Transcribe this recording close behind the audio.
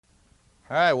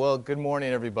All right, well, good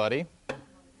morning, everybody.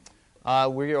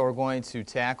 We are going to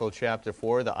tackle Chapter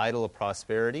 4, the Idol of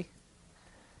Prosperity.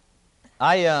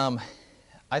 I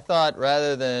thought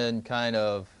rather than kind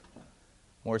of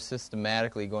more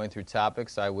systematically going through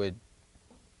topics, I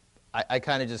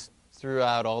kind of just threw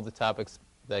out all the topics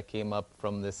that came up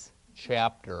from this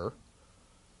chapter,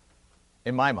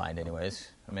 in my mind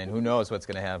anyways. I mean, who knows what's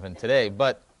going to happen today,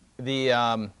 but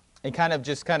and kind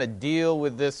of deal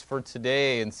with this for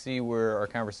today and see where our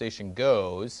conversation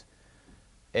goes,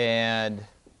 and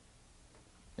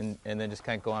then just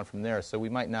kind of go on from there. So we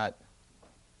might not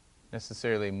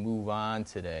necessarily move on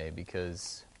today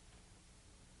because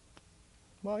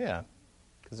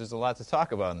there's a lot to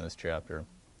talk about in this chapter.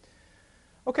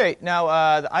 Okay,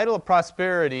 now the idol of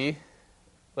prosperity,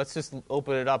 let's just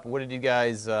open it up. What did you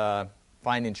guys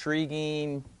find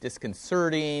intriguing,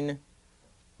 disconcerting,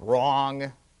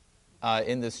 wrong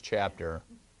in this chapter?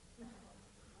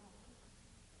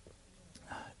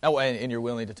 Oh, and you're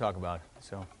willing to talk about it,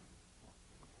 so.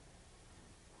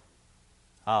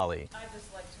 Holly. I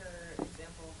just liked her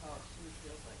example of how she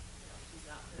feels like, she's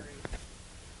not very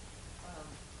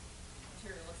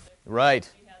materialistic. Right.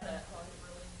 She had that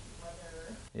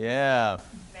really leather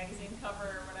magazine cover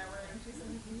or whatever, and she's like,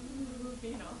 ooh, I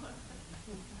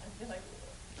feel like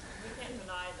we can't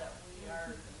deny that we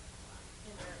are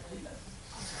inherently,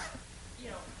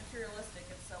 materialistic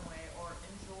in some way or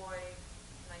enjoy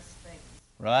nice things.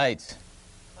 Right.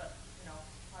 But,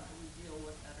 how do we deal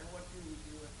with that, or what do we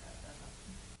do with that?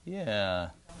 Yeah.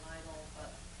 Become an idol,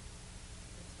 but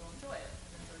we still enjoy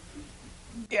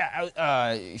it.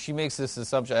 Yeah, she makes this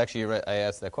assumption. Actually, I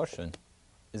asked that question.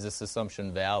 Is this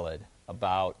assumption valid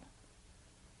about...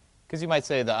 Because you might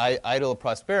say the idol of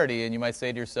prosperity, and you might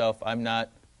say to yourself, I'm not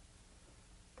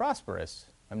prosperous.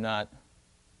 I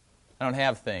don't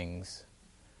have things.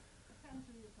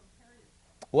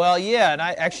 Well, yeah,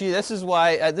 and this is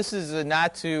why, this is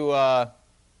not to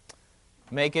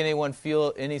make anyone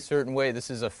feel any certain way. This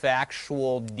is a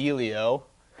factual dealio.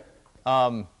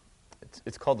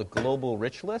 It's called the Global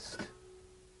Rich List.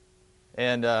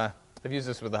 And I've used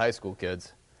this with the high school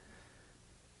kids.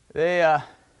 They, I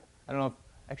don't know,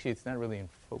 actually it's not really in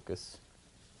focus.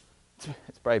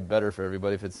 It's probably better for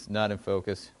everybody if it's not in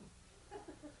focus.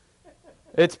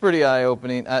 It's pretty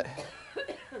eye-opening. I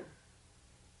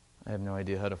have no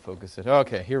idea how to focus it.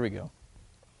 Okay, here we go.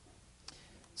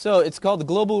 So it's called the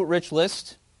Global Rich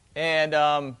List, and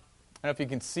I don't know if you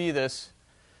can see this.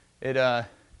 There's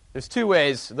two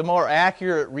ways. The more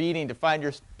accurate reading to find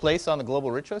your place on the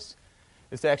Global Rich List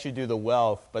is to actually do the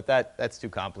wealth, but that's too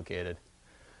complicated.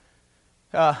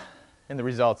 And the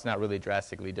result's not really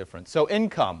drastically different. So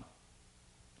income.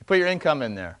 You put your income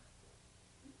in there,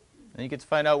 and you get to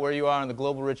find out where you are on the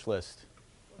Global Rich List.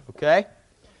 Okay?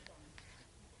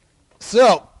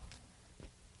 So,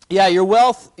 yeah, your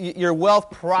wealth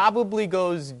probably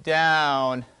goes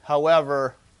down.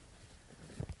 However,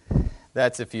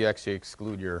 that's if you actually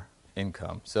exclude your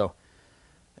income. So,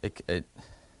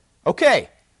 okay.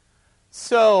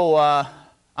 So,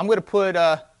 I'm going to put,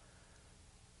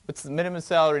 what's the minimum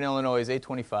salary in Illinois is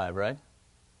 $825, right?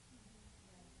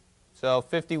 So,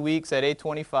 50 weeks at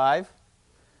 $825. I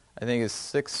think it's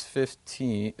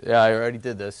 $615. Yeah, I already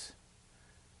did this.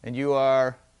 And you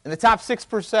are in the top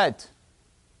 6%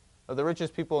 of the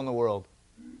richest people in the world.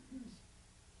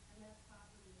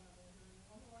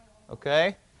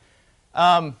 Okay?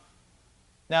 Now,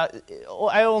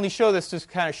 I only show this just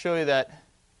to kind of show you that.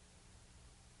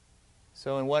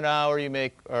 So in 1 hour you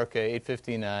make, okay,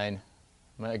 $8.59.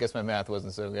 I guess my math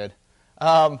wasn't so good.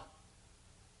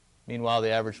 Meanwhile, the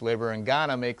average laborer in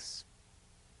Ghana makes,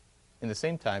 in the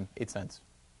same time, 8 cents.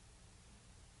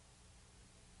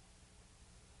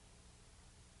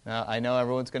 Now, I know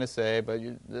everyone's going to say, but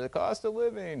the cost of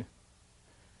living.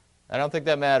 I don't think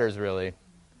that matters, really.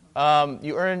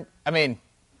 You earn,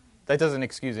 that doesn't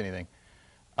excuse anything.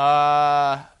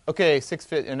 Okay,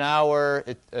 $6 an hour,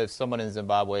 someone in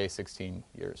Zimbabwe, 16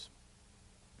 years.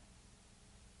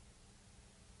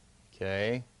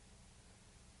 Okay.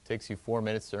 Takes you 4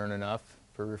 minutes to earn enough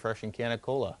for a refreshing can of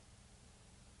cola.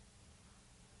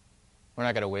 We're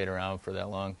not going to wait around for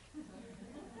that long.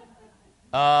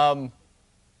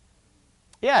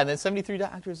 Yeah, and then 73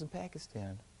 doctors in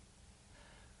Pakistan.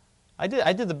 I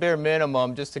did the bare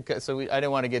minimum just to, I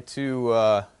didn't want to get too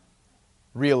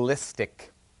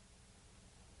realistic.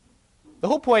 The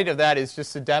whole point of that is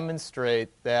just to demonstrate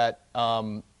that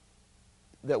that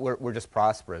we're just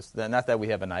prosperous. Not that we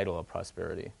have an idol of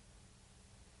prosperity,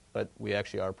 but we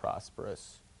actually are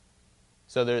prosperous.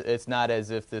 So it's not as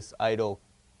if this idol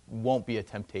won't be a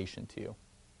temptation to you,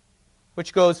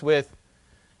 which goes with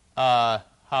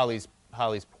Holly's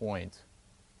point.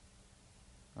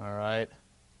 All right.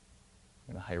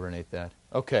 I'm going to hibernate that.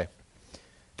 Okay.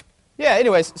 Yeah,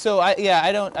 anyways, so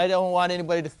I don't want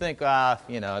anybody to think,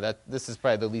 that this is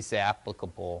probably the least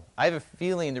applicable. I have a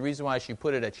feeling the reason why she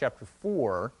put it at chapter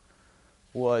 4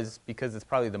 was because it's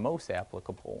probably the most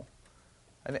applicable.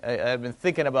 I've been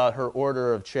thinking about her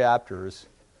order of chapters.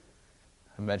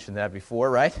 I mentioned that before,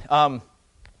 right?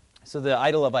 So the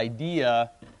idol of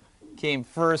idea came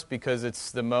first because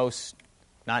it's the most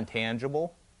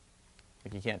non-tangible.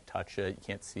 Like you can't touch it, you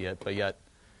can't see it, but yet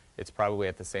it's probably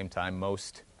at the same time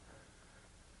most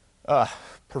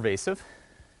pervasive.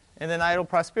 And then idle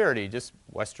prosperity, just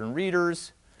Western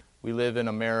readers. We live in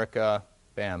America.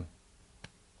 Bam.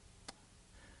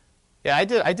 Yeah, I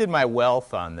did my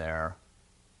wealth on there.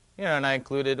 And I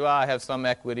included, I have some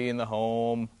equity in the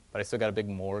home, but I still got a big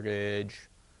mortgage.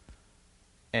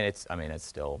 And it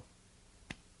still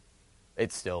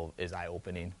is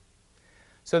eye-opening.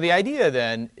 So the idea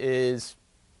then is,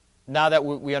 now that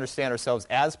we understand ourselves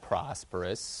as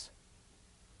prosperous,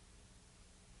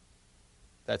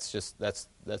 that's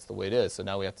the way it is. So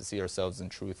now we have to see ourselves in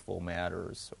truthful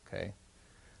matters, okay?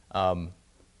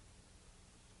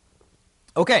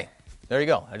 Okay, there you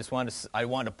go. I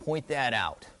wanted to point that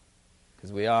out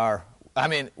because we're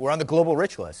on the global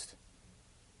rich list.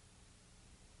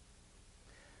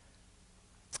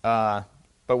 But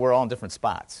we're all in different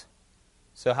spots.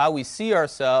 So how we see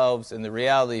ourselves and the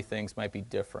reality of things might be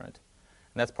different.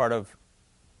 And that's part of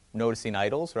noticing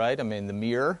idols, right? The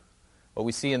mirror. What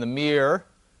we see in the mirror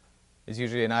is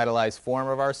usually an idolized form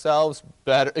of ourselves,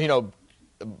 better,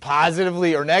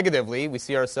 positively or negatively. We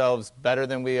see ourselves better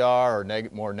than we are or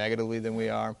more negatively than we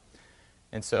are.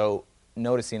 And so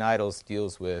noticing idols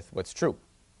deals with what's true.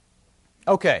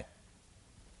 Okay.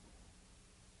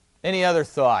 Any other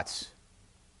thoughts?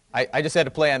 I just had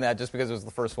to play on that just because it was the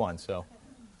first one. So,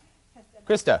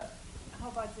 Krista. How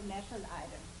about the national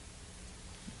idol?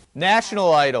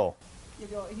 National idol.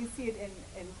 You see it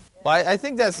in Well, I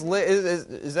think that's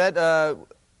is that that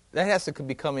has to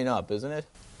be coming up, isn't it?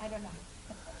 I don't know.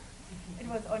 It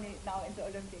was only now in the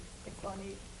Olympics. It's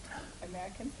only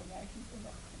Americans.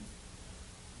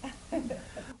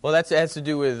 Well, that has to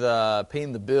do with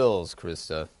paying the bills,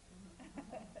 Krista.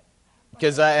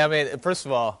 Because first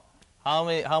of all,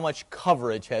 how much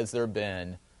coverage has there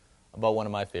been about one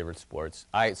of my favorite sports?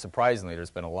 Surprisingly, there's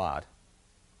been a lot.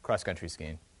 Cross-country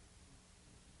skiing.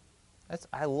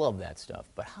 I love that stuff.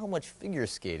 But how much figure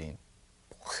skating?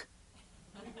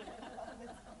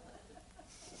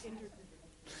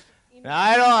 Now,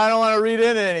 I don't want to read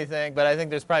into anything, but I think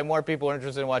there's probably more people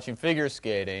interested in watching figure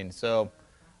skating. So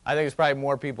I think there's probably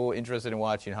more people interested in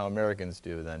watching how Americans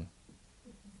do than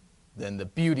the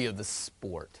beauty of the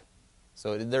sport.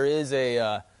 So there is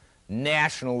a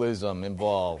nationalism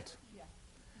involved.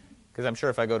 Because I'm sure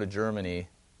if I go to Germany, I'm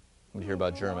going to hear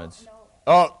about Germans.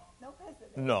 No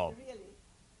president. No. Really.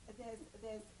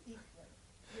 There's equal.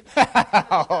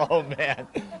 Oh, man.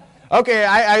 Okay,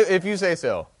 if you say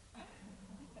so.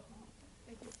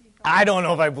 I don't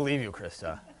know if I believe you,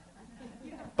 Krista.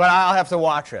 But I'll have to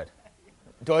watch it.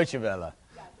 Deutsche Welle.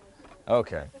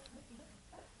 Okay.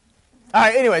 All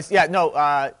right, anyways,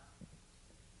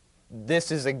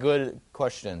 this is a good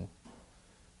question,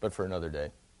 but for another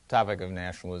day. Topic of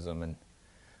nationalism.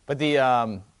 But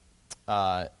the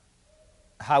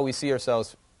how we see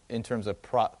ourselves in terms of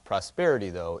prosperity,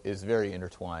 though, is very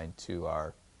intertwined to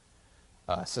our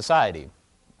society.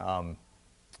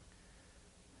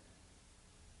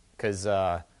 Because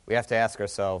we have to ask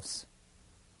ourselves,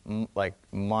 like,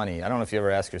 money. I don't know if you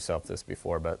ever asked yourself this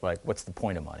before, but, like, what's the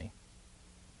point of money?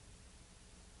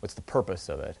 What's the purpose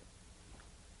of it?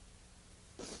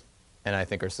 And I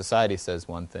think our society says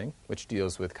one thing, which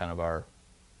deals with kind of our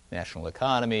national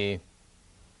economy,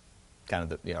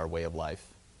 kind of our way of life.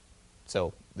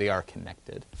 So they are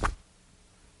connected.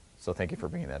 So thank you for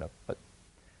bringing that up. But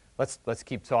let's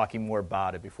keep talking more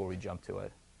about it before we jump to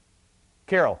it.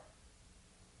 Carol.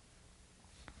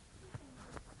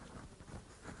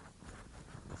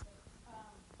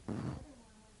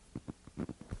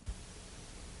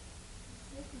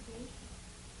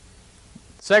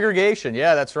 Segregation,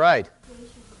 yeah, that's right.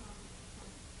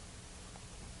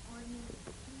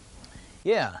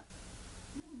 Yeah.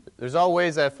 There's all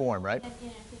ways that form, right? And I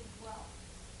think, well,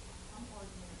 I'm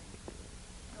ordinary,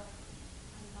 but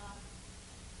I'm not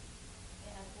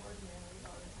as ordinary,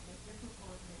 or I'm a different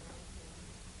ordinary.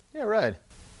 Yeah, right.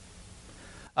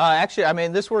 Actually,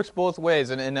 this works both ways,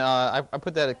 and I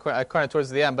put that kind of towards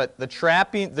the end. But the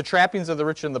trappings of the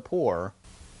rich and the poor.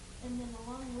 And then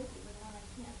along with it, the one I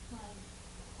can't find,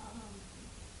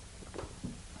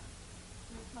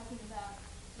 we're talking about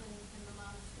in the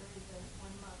monastery the 1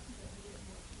 month that we didn't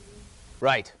work through.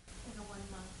 Right. in a 1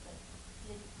 month that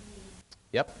didn't need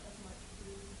Yep. as much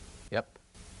food Yep.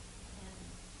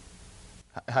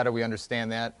 and How do we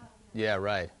understand that? Yeah,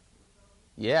 right.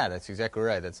 Yeah, that's exactly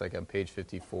right. That's like on page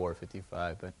 54,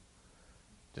 55, but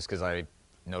just because I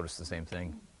noticed the same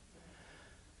thing.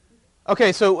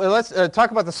 Okay, so let's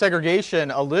talk about the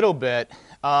segregation a little bit.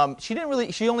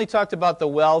 She only talked about the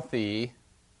wealthy,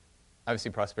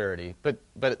 obviously prosperity, but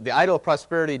the idol of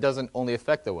prosperity doesn't only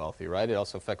affect the wealthy, right? It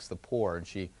also affects the poor, and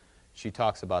she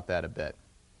talks about that a bit.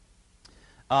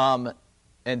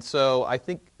 And so I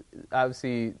think,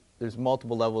 obviously, there's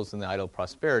multiple levels in the idol of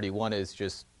prosperity. One is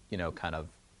just, kind of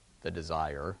the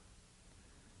desire.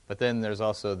 But then there's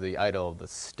also the idol of the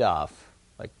stuff,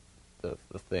 like the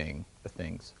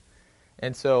things.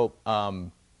 And so,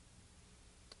 has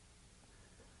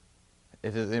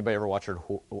anybody ever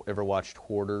watched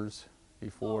Hoarders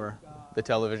before? The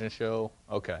television show?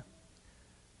 Okay.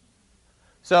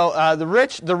 So the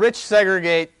rich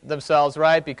segregate themselves,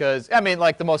 right? Because,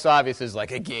 like the most obvious is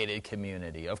like a gated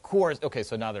community. Of course. Okay,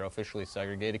 so now they're officially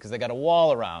segregated because they got a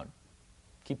wall around.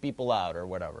 Keep people out or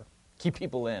whatever. Keep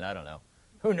people in, I don't know.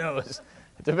 Who knows?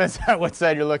 It depends on what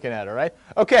side you're looking at, all right?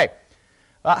 Okay.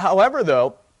 However,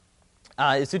 though,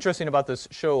 it's interesting about this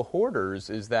show Hoarders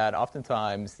is that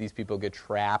oftentimes these people get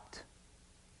trapped.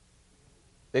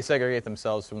 They segregate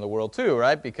themselves from the world too,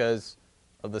 right? Because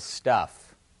of the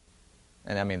stuff.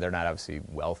 And they're not obviously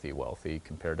wealthy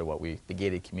compared to the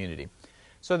gated community.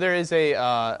 So there is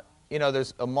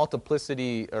there's a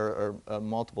multiplicity or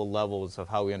multiple levels of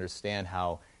how we understand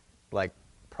how, like,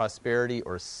 prosperity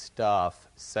or stuff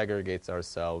segregates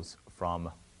ourselves from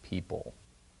people.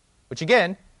 Which,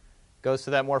 again, goes to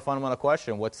that more fundamental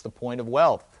question, what's the point of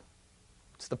wealth?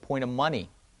 What's the point of money?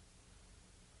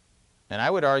 And I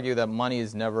would argue that money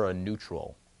is never a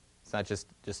neutral. It's not just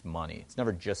money. It's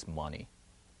never just money.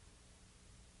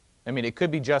 It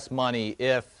could be just money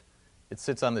if it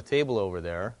sits on the table over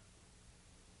there.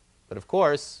 But of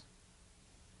course,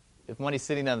 if money's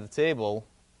sitting on the table,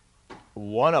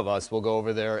 one of us will go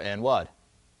over there and what?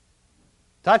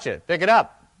 Touch it, pick it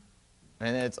up.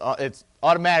 And it's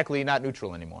automatically not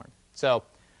neutral anymore. So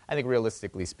I think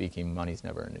realistically speaking, money's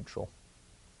never neutral.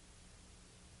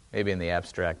 Maybe in the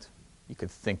abstract, you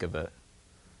could think of it,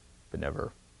 but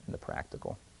never in the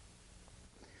practical.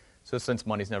 So since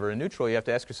money's never neutral, you have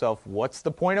to ask yourself, what's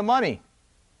the point of money?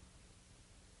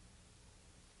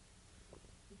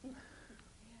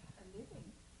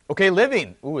 Okay,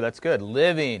 living. Ooh, that's good.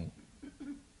 Living.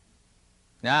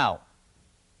 Now,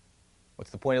 what's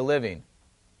the point of living?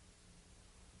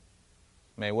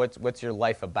 What's your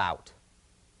life about?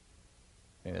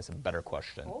 That's a better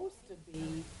question. It's supposed to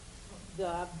be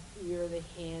the ear, the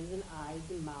hands, and eyes,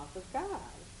 and mouth of God.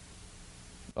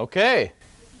 Okay.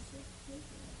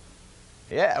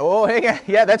 Yeah. Oh, hang on.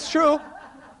 Yeah, that's true.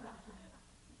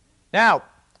 Now,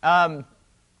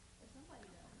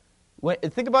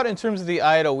 think about it in terms of the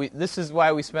idol. This is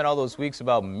why we spent all those weeks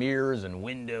about mirrors and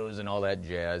windows and all that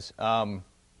jazz.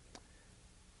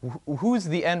 Who's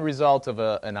the end result of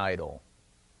an idol?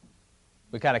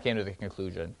 We kind of came to the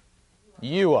conclusion.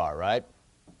 You are, right?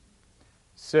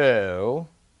 So,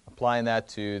 applying that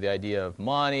to the idea of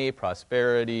money,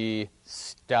 prosperity,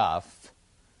 stuff,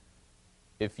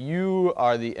 if you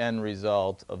are the end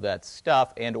result of that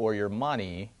stuff and or your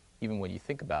money, even when you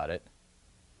think about it,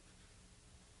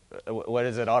 what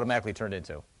is it automatically turned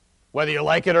into? Whether you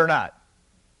like it or not.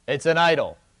 It's an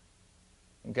idol.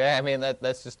 Okay?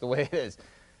 That's just the way it is.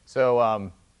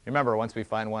 So, remember, once we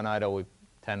find one idol, we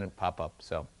tend to pop up.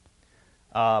 So,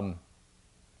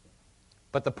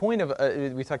 but the point of,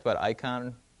 we talked about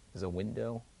icon as a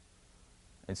window.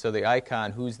 And so the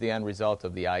icon, who's the end result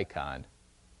of the icon?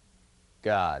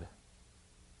 God.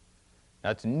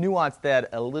 Now, to nuance that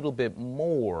a little bit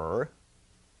more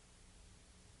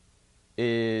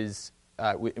is,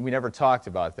 we never talked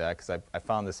about that because I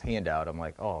found this handout. I'm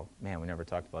like, oh, man, we never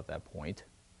talked about that point.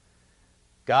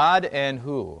 God and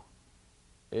who?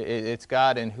 It's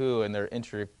God and who, and they're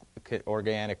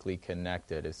organically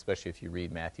connected, especially if you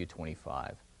read Matthew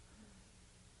 25.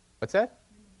 What's that?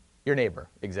 Your neighbor,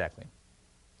 exactly.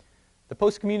 The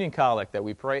post-communion collect that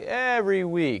we pray every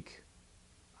week,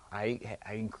 I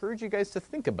encourage you guys to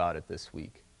think about it this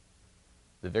week.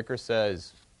 The vicar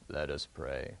says, let us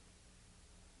pray.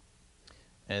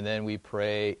 And then we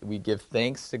pray, we give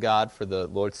thanks to God for the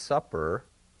Lord's Supper,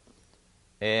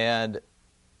 and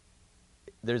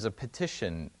there's a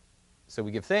petition. So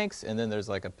we give thanks, and then there's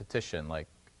like a petition, like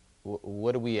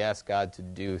what do we ask God to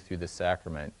do through the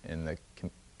sacrament in the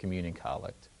communion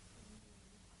collect?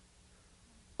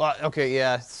 Okay,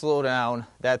 yeah, slow down.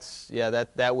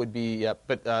 That would be, yeah,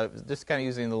 but just kind of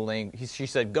using the language. She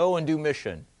said, go and do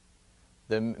mission,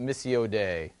 the Missio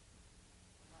Dei.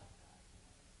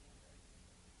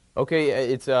 Okay,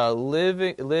 it's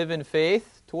live in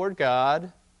faith toward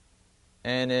God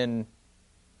and in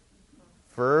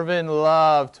fervent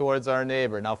love towards our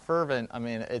neighbor. Now, fervent, I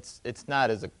mean, it's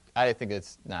not I think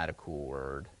it's not a cool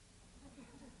word.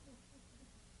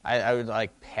 I would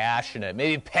like passionate.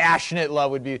 Maybe passionate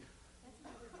love would be,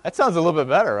 that sounds a little bit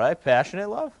better, right? Passionate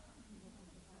love?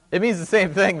 It means the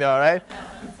same thing, though, right?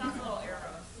 It sounds a little arrows.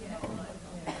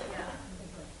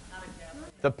 Not exactly.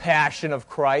 The passion of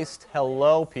Christ.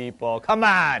 Hello, people. Come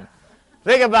on.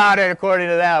 Think about it according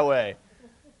to that way.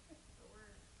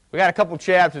 We got a couple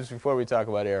chapters before we talk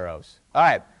about arrows. All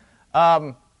right.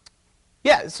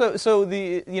 So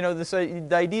the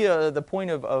the idea, the point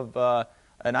of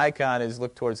an icon is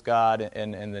look towards God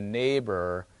and the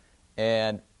neighbor,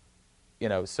 and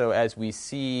so as we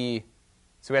see,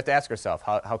 so we have to ask ourselves,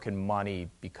 how can money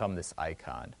become this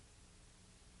icon?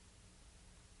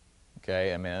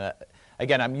 Okay, I mean,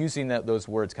 again, I'm using those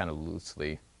words kind of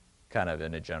loosely, kind of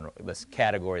in a general, this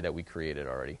category that we created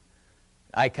already.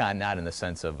 Icon, not in the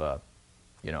sense of a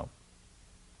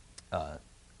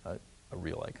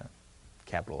real icon,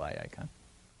 capital I icon.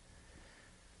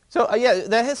 So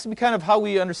that has to be kind of how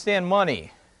we understand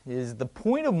money. Is the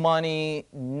point of money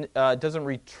doesn't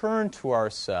return to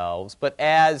ourselves, but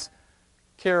as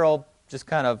Carol just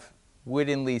kind of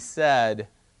wittingly said,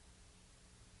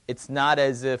 it's not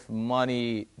as if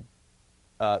money,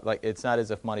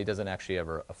 doesn't actually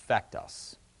ever affect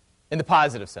us, in the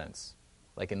positive sense,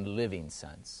 like in the living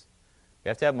sense. We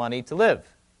have to have money to live.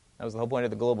 That was the whole point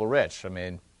of the global rich. I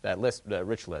mean, that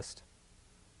rich list.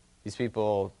 These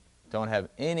people don't have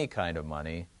any kind of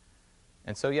money,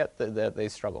 and so yet they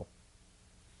struggle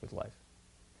with life.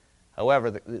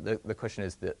 However, the question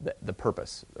is the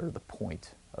purpose or the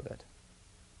point of it.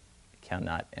 It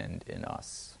cannot end in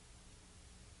us.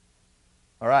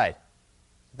 All right.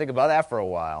 Think about that for a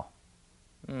while.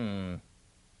 Have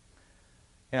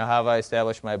I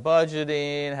established my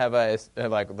budgeting? Have I,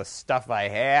 like, the stuff I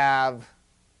have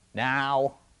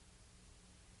now?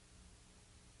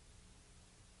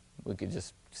 We could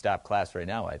just stop class right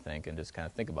now, I think, and just kind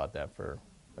of think about that for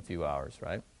a few hours,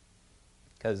 right?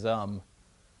 Because I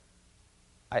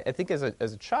think as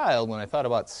a child, when I thought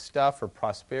about stuff or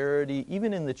prosperity,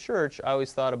 even in the church, I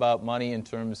always thought about money in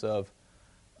terms of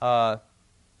 10%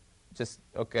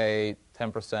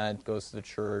 goes to the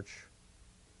church,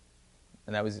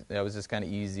 and that was just kind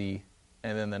of easy,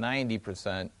 and then the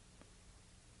 90%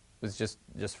 was just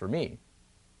for me.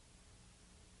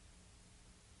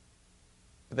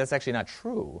 But that's actually not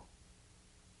true,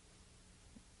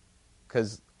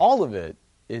 because all of it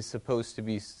is supposed to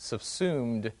be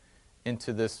subsumed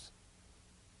into this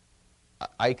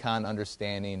icon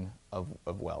understanding of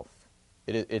wealth.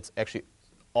 It's actually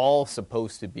all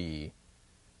supposed to be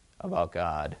about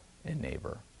God and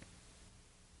neighbor.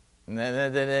 And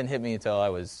that didn't hit me until I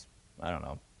was, I don't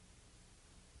know,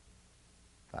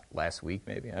 last week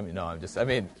maybe. It's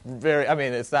like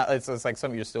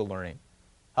something you're still learning.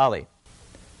 Holly.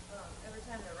 Every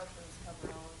time the Russians come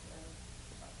around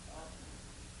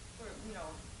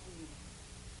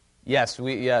and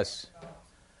Yes.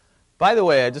 By the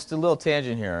way, just a little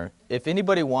tangent here. If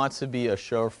anybody wants to be a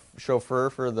chauffeur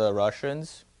for the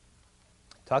Russians,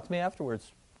 talk to me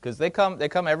afterwards, because they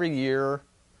come every year,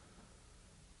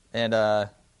 and we end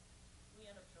up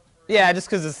chauffeuring. yeah, just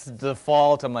because it's the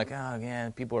default, I'm like, oh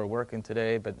man, people are working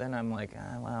today, but then I'm like,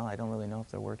 I don't really know if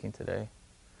they're working today.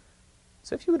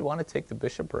 So if you would want to take the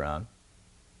bishop around,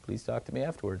 please talk to me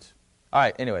afterwards. All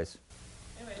right, anyways.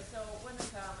 Anyway, so when they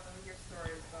come and we hear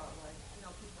stories about, like,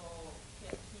 people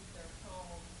can't keep their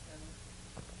homes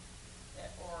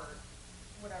or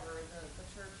whatever, the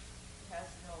church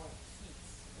has no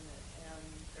seats in it, and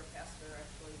their pastor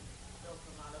actually built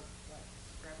them out of, like,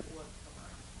 scrap wood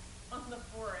from the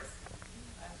forest.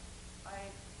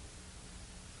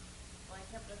 I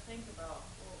have to think about,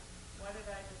 well, why did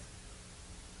I just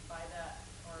buy that,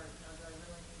 or do I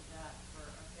really need that for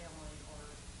a family, or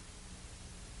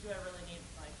do I really need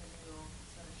like a new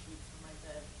set of sheets for my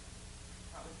bed?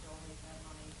 Probably donate that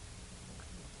money.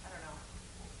 I don't know.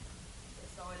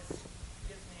 It always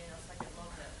gives me a second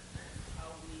look at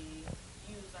how we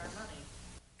use our money.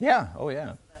 Yeah. Oh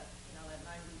yeah. That 90%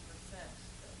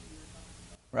 that we were talking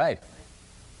about. Right.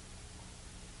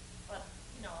 But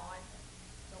I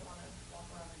don't want to walk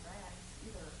around in rags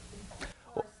either.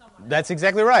 Or someone. That's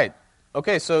exactly right.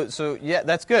 Okay, so yeah,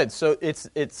 that's good. So it's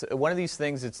one of these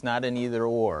things. It's not an either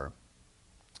or.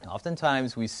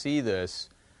 Oftentimes we see this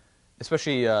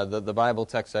especially the Bible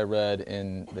text I read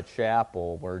in the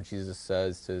chapel where Jesus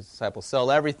says to his disciples, sell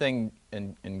everything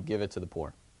and give it to the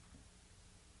poor.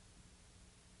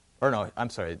 Or no, I'm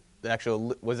sorry. The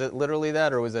actual, was it literally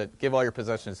that, or was it give all your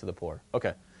possessions to the poor?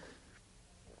 Okay.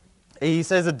 He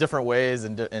says it different ways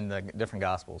in the different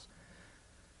Gospels.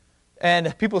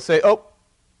 And people say, oh,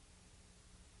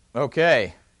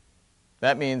 okay,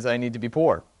 that means I need to be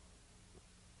poor.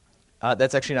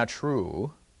 That's actually not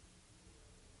true.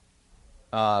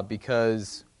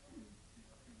 Because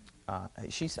I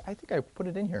think I put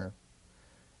it in here.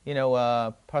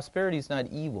 Prosperity is not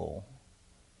evil.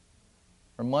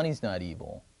 Or money's not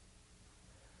evil.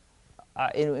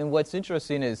 And what's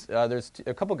interesting is there's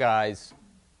a couple guys,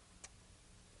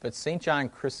 but St. John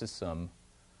Chrysostom,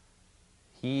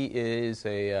 he is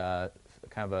a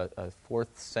kind of a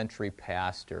 4th century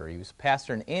pastor. He was a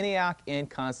pastor in Antioch and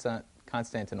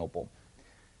Constantinople.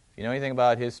 If you know anything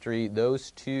about history,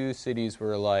 those two cities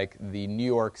were like the New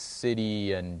York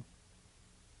City and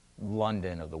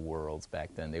London of the world back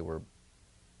then. They were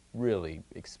really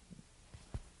a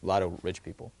lot of rich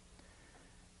people.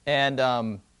 And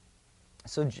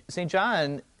so St.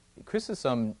 John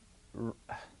Chrysostom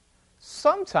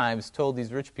sometimes told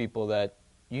these rich people that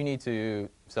you need to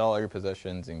sell all your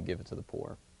possessions and give it to the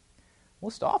poor.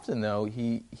 Most often, though,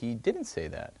 he didn't say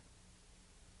that.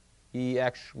 He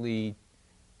actually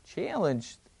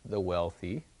challenged the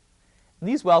wealthy. And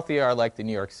these wealthy are like the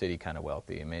New York City kind of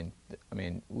wealthy. I mean,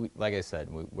 like I said,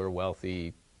 we're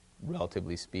wealthy,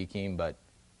 relatively speaking, but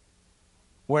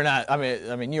we're not. I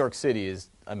mean, New York City is.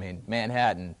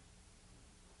 Manhattan.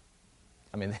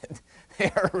 They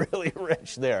are really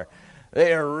rich there.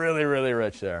 They are really, really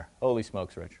rich there. Holy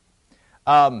smokes, rich.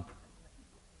 So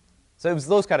it was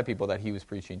those kind of people that he was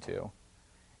preaching to.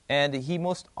 And he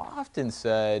most often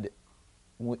said,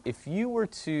 if you were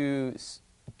to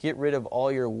get rid of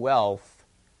all your wealth,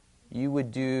 you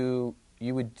would do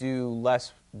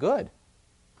less good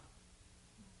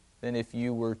than if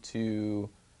you were to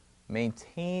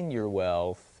maintain your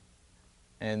wealth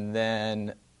and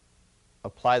then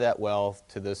apply that wealth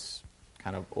to this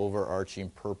kind of overarching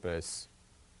purpose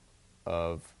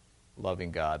of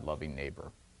loving God, loving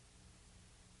neighbor.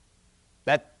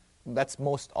 That's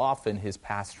most often his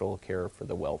pastoral care for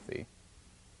the wealthy,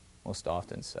 most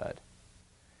often said.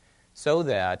 So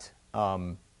that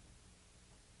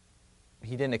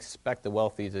he didn't expect the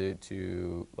wealthy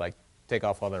to like take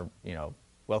off all their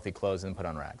wealthy clothes and put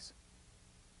on rags.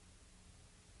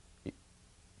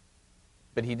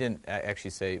 But he didn't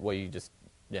actually say, well, you just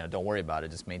don't worry about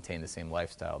it, just maintain the same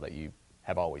lifestyle that you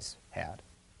have always had.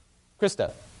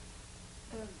 Krista.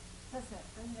 Professor,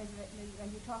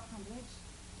 when you talk from rich,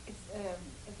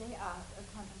 they are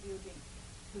contributing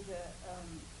to the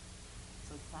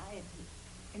society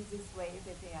in this way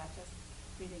that they are just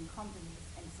building companies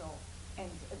and so,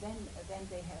 and then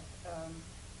they have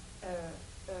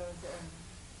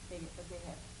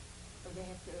they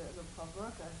have to look for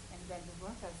workers, and then the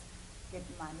workers get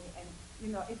money, and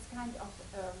it's kind of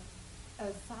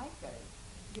a cycle.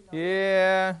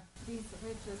 Yeah. These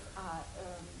riches are.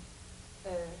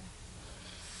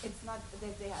 It's not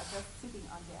that they are just sitting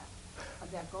on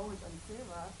their gold and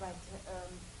silver, but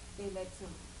they let the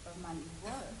money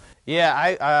work.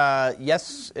 Yeah,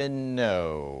 yes and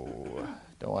no.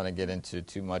 Don't want to get into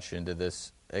too much into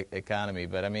this economy,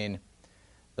 but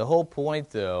the whole point,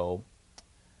 though.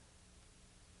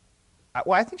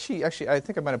 I think I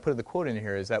think I might have put the quote in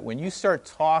here, is that when you start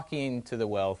talking to the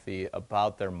wealthy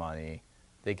about their money,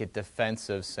 they get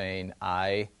defensive, saying,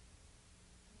 I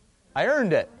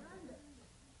earned it.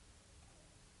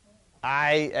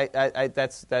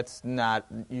 That's not,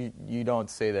 you don't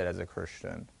say that as a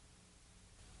Christian.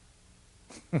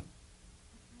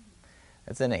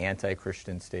 That's an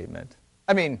anti-Christian statement.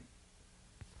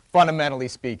 Fundamentally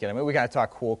speaking, we got to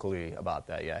talk colloquially about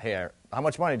that. Yeah, hey, how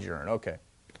much money did you earn? Okay.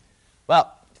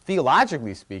 Well,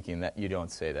 theologically speaking, that you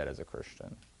don't say that as a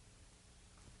Christian.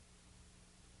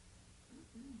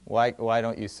 Why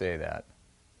don't you say that?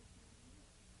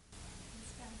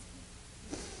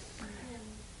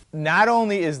 Not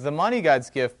only is the money God's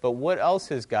gift, but what else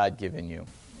has God given you?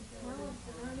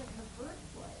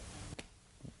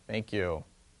 Thank you.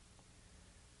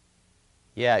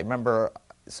 Yeah, remember,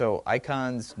 so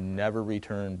icons never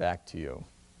return back to you.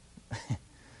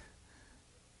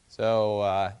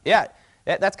 So, yeah,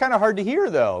 that's kind of hard to hear,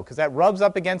 though, because that rubs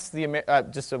up against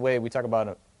just the way we talk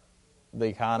about the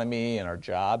economy and our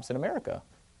jobs in America.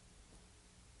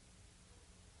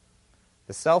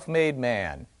 The self-made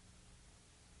man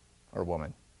or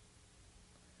woman.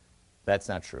 That's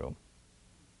not true.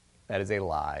 That is a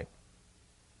lie.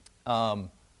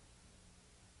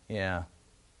 Yeah.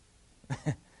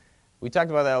 We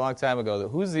talked about that a long time ago.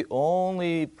 Who's the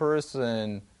only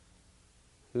person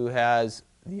who has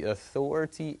the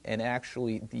authority and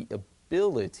actually the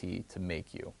ability to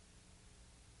make you?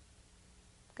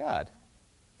 God.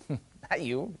 Not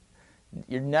you.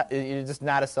 You're just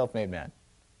not a self-made man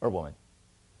or woman.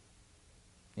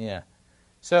 Yeah.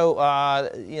 So,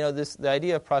 the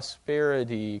idea of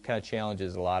prosperity kind of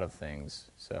challenges a lot of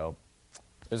things. So,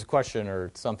 there's a question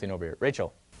or something over here.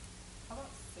 Rachel. How about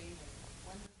saving?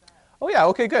 When does that Oh, yeah,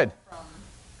 okay, good. go from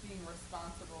being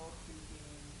responsible to being...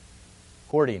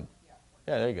 Hoarding. Yeah.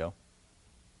 Yeah, there you go.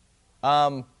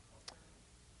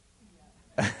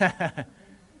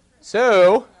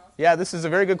 So, yeah, this is a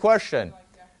very good question. Like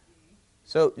you have to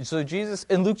be... So Jesus,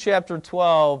 in Luke chapter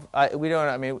 12,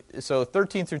 so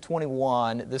 13 through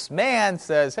 21, this man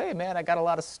says, hey, man, I got a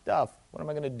lot of stuff. What am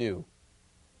I going to do?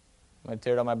 I'm going to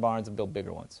tear down my barns and build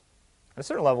bigger ones. At a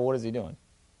certain level, what is he doing?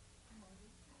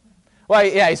 Well,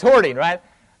 yeah, he's hoarding, right?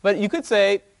 But you could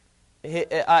say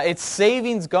it's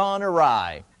savings gone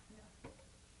awry.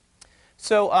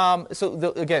 So, one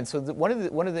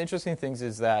of the interesting things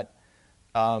is that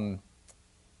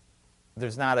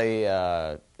there's not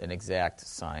an exact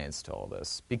science to all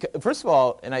this. Because, first of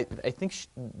all, and I think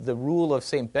the rule of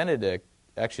Saint Benedict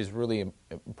actually is really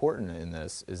important in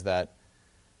this, is that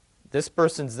this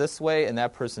person's this way and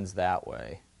that person's that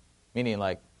way. Meaning,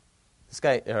 like, this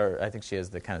guy, or I think she has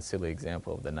the kind of silly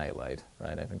example of the nightlight,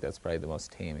 right? I think that's probably the most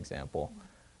tame example.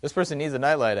 This person needs a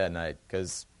nightlight at night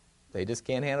because they just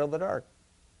can't handle the dark,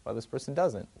 while this person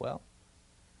doesn't. Well,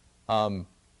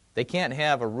 they can't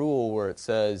have a rule where it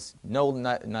says no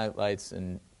night lights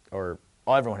or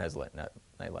everyone has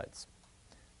night lights.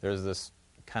 There's this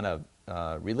kind of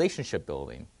relationship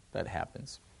building that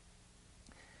happens.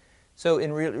 So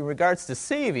in regards to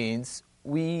savings,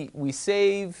 we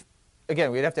save.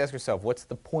 Again, we'd have to ask ourselves, what's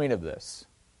the point of this?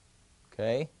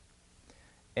 Okay?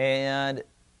 And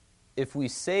if we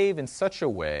save in such a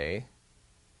way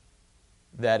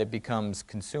that it becomes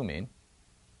consuming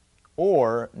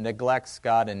or neglects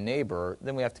God and neighbor,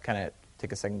 then we have to kind of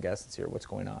take a second guess and see what's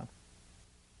going on.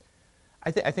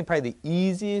 I think probably the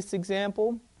easiest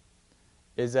example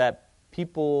is that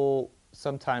people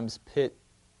sometimes pit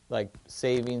like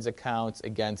savings accounts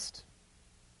against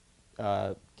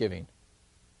giving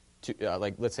to,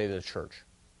 like, let's say, the church.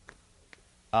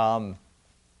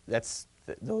 That's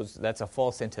a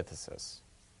false antithesis,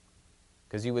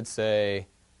 because you would say,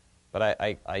 but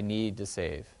I need to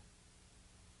save.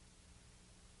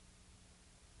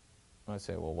 I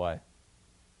say, well, why?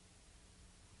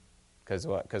 Because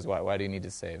what? Because why do you need to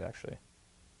save, actually?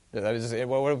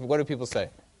 What do people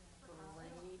say?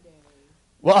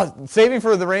 Well, saving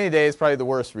for the rainy day is probably the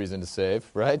worst reason to save,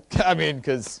 right? I mean,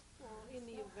 because... Well, in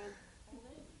the event...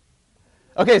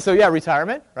 Okay, so yeah,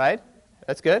 retirement, right?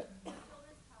 That's good.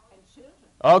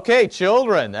 Okay,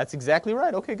 children. That's exactly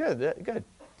right. Okay, good. Good.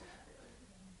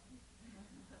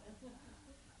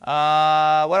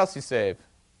 What else do you save?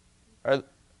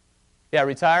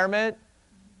 Retirement,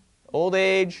 old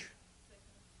age,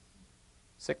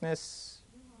 sickness.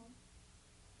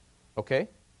 Okay.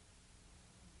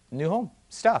 New home.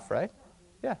 Stuff, right?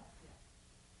 Yeah.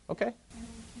 Okay. And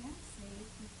we can't save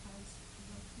because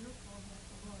we're fearful that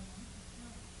the Lord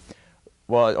won't fulfill.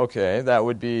 Well, okay, that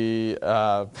would be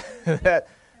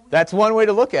that's one way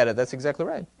to look at it. That's exactly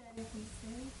right. That if we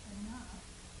save enough,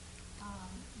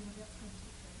 that's going to take care.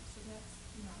 So that's,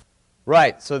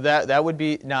 Right. So that would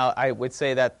be, now I would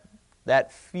say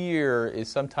that fear is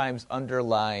sometimes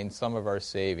underlying some of our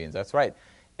savings. That's right.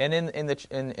 And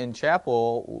in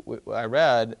chapel, I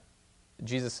read,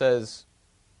 Jesus says,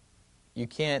 you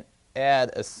can't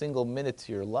add a single minute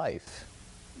to your life.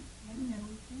 and then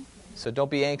we think So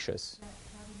don't be anxious.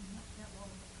 that will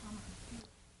overcome our fear.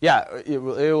 Yeah, it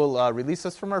will release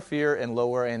us from our fear and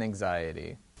lower our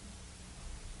anxiety.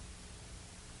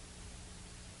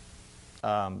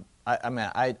 For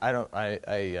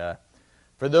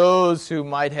those who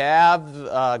might have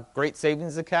a great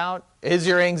savings account, is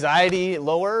your anxiety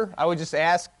lower? I would just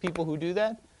ask people who do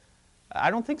that.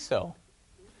 I don't think so.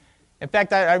 In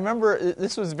fact, I remember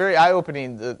this was very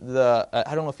eye-opening.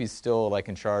 I don't know if he's still like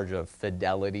in charge of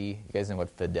Fidelity. You guys know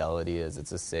what Fidelity is?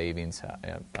 It's a savings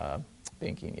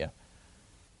banking, yeah.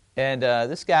 And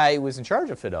this guy was in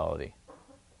charge of Fidelity,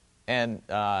 and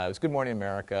it was Good Morning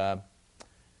America.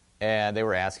 And they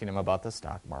were asking him about the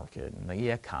stock market and the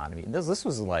economy. And this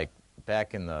was like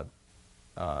back in the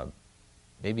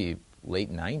maybe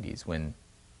late 90s when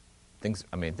things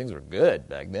were good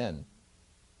back then.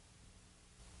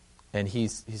 And he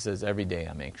says, every day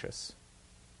I'm anxious.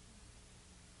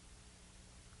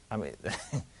 I mean,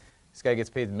 this guy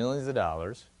gets paid millions of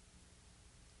dollars.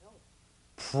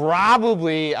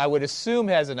 probably, I would assume,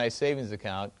 has a nice savings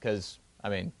account because,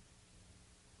 right?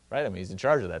 He's in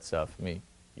charge of that stuff. You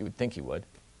would think he would.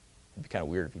 It'd be kind of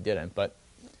weird if he didn't, but,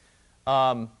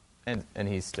 and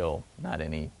he's still not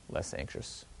any less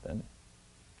anxious than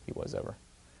he was ever.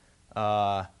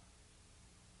 Now,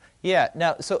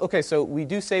 so we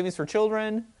do savings for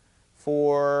children,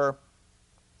 for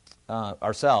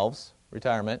ourselves,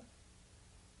 retirement,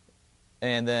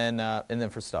 and then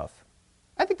for stuff.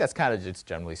 I think that's kind of just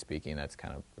generally speaking, that's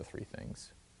kind of the three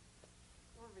things.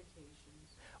 Or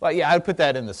vacations. Well, yeah, I would put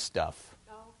that in the stuff.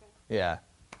 Oh, okay. Yeah.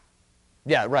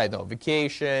 Yeah, right, though.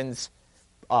 Vacations,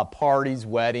 parties,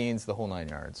 weddings, the whole 9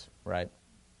 yards, right?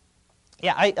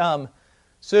 Yeah,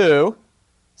 so,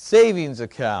 savings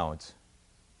account.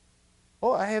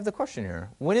 Oh, I have the question here.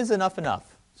 When is enough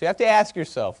enough? So you have to ask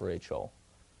yourself, Rachel,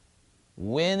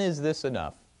 when is this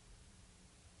enough?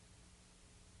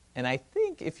 And I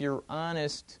think if you're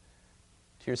honest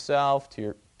to yourself,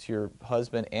 to your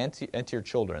husband, and to your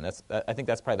children, I think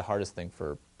that's probably the hardest thing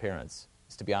for parents,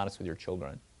 is to be honest with your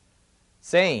children.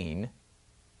 Saying,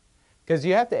 because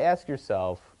you have to ask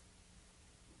yourself,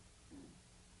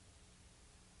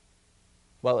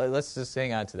 well, let's just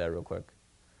hang on to that real quick.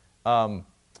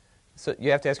 So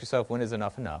you have to ask yourself, when is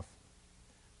enough enough?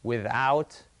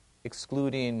 Without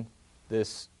excluding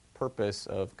this purpose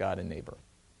of God and neighbor.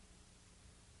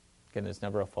 Again, there's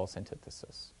never a false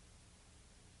antithesis.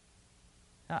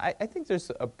 Now, I think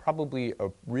there's probably a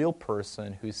real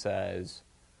person who says,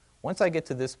 once I get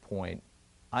to this point,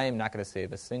 I am not going to save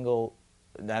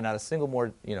not a single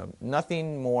more,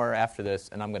 nothing more after this,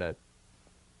 and I'm going to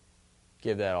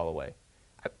give that all away.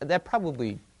 That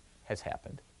probably has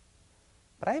happened.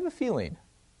 But I have a feeling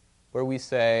where we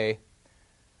say,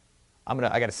 I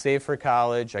got to save for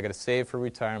college, I got to save for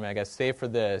retirement, I got to save for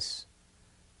this.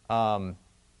 And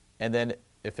then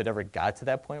if it ever got to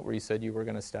that point where you said you were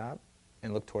going to stop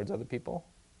and look towards other people,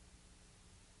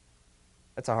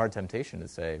 that's a hard temptation to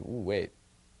say, ooh, wait,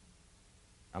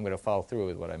 I'm going to follow through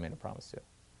with what I made a promise to.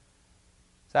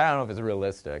 So I don't know if it's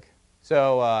realistic.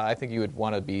 So I think you would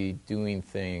want to be doing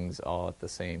things all at the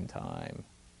same time.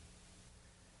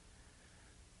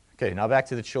 Okay, now back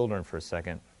to the children for a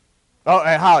second. Oh,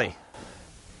 hey, Holly.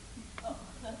 Oh,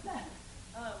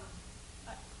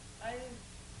 I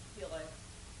feel like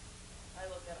I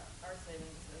look at our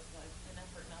savings as like an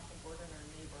effort not to burden our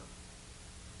neighbor.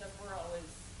 Because we're always,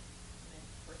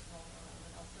 personal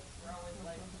analysis, we're always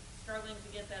like struggling to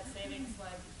get that savings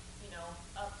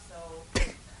up, so.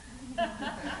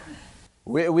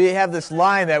 We have this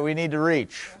line that we need to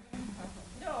reach.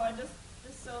 No, I just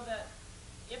so that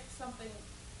if something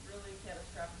really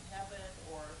catastrophic happened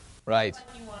or Right. like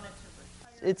you wanted to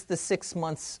retire. It's the 6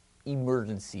 months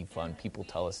emergency fund people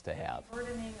tell us to have.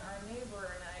 Burdening our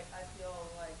neighbor, and I feel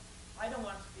like I don't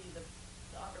want to be the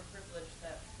underprivileged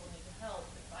that people need to help.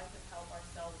 If I could help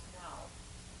ourselves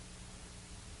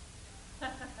now.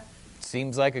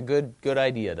 Seems like a good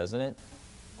idea, doesn't it?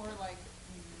 Or like,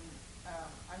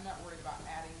 I'm not worried about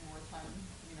adding more time,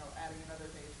 adding another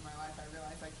day to my life. I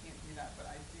realize I can't do that, but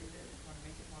I do want to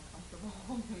make it more comfortable,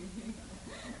 maybe.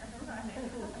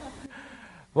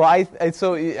 Well, I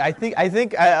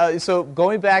think so.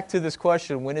 Going back to this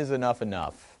question, when is enough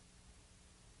enough?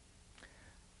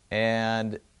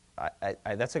 And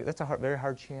that's a very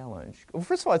hard challenge. Well,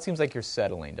 first of all, it seems like you're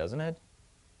settling, doesn't it?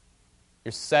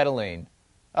 You're settling.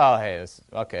 Oh, hey,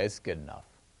 it's good enough.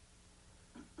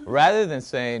 Rather than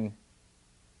saying,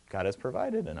 God has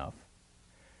provided enough.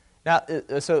 Now,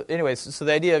 so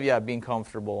the idea of being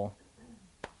comfortable.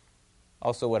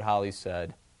 Also, what Holly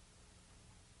said.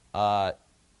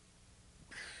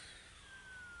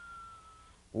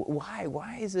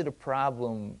 Why is it a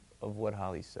problem of what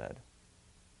Holly said?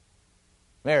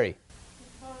 Mary.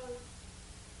 Because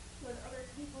when other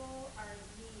people are in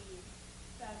need,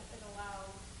 then it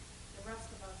allows the rest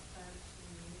of us then to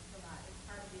provide. It's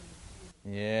part of being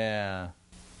human. Yeah.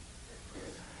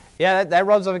 Yeah, that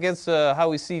rubs up against how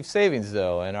we see savings,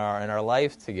 though, in our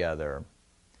life together.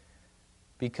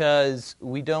 Because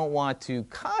we don't want to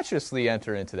consciously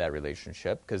enter into that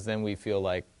relationship, because then we feel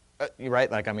like,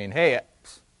 right? Like, hey, I'm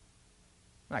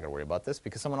not going to worry about this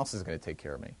because someone else is going to take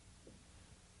care of me.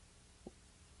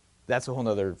 That's a whole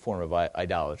other form of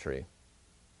idolatry.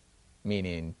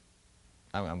 Meaning,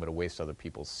 I'm going to waste other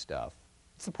people's stuff.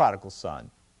 It's the prodigal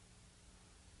son.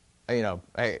 Hey, I'm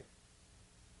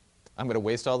going to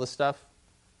waste all this stuff.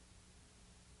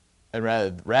 And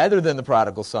rather than the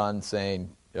prodigal son saying,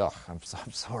 oh, I'm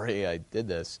sorry I did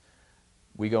this,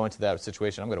 we go into that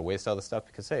situation, I'm going to waste all this stuff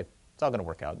because, hey, it's all going to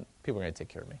work out. People are going to take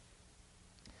care of me.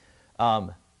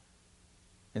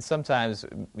 And sometimes,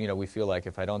 we feel like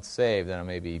if I don't save, then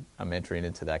I'm entering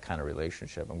into that kind of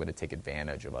relationship. I'm going to take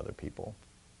advantage of other people.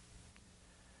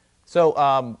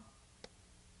 So,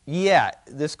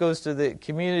 this goes to the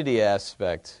community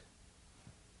aspect.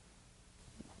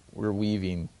 We're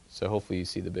weaving, so hopefully you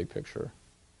see the big picture.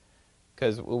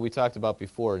 Because what we talked about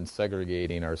before in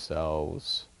segregating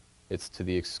ourselves, it's to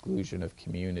the exclusion of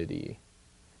community.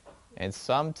 And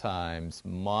sometimes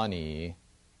money,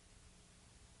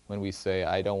 when we say,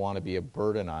 I don't want to be a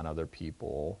burden on other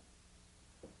people,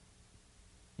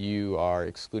 you are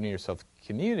excluding yourself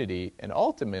community, and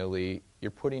ultimately,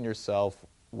 you're putting yourself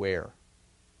where?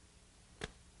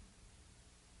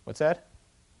 What's that?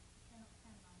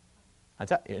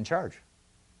 In charge.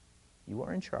 You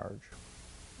are in charge.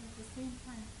 At the same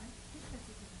time, I think that's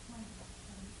a good point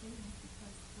on savings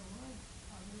because the Lord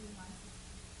really wants us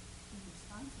to be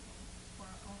responsible for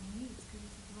our own needs because He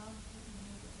says, love your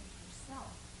neighbor as yourself.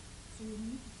 So you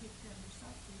need to take care of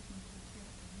yourself so you can take care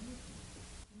of your neighbor.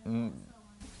 And I also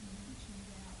wanted to mention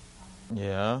that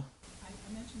Yeah. I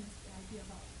mentioned this idea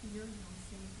about fear,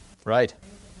 saying Right. the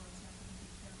Lord's not going to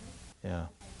take care of it. Yeah.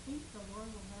 I think the Lord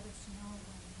will let us know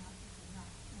when enough is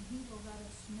enough. And He will let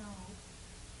us know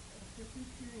at different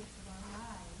periods of our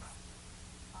lives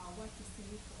what to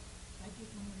save for. Like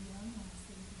when we're young, when we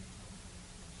save your children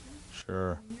for the future.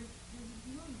 Sure. And you're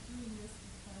really doing this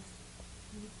because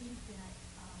you think that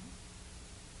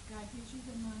God gives you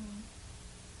the money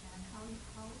and how you're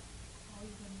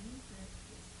going to use it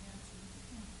is answering to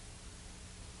Him.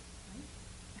 Right?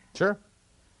 Sure.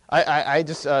 I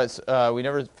just, we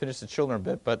never finished the children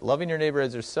bit, but loving your neighbor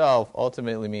as yourself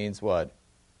ultimately means what?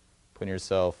 Putting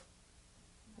yourself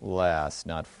last,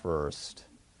 not first.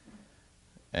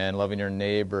 And loving your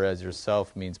neighbor as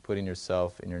yourself means putting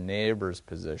yourself in your neighbor's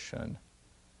position.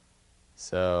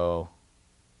 So,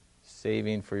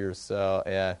 saving for yourself,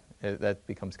 that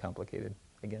becomes complicated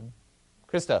again.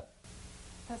 Krista.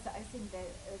 Pastor, I think that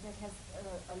has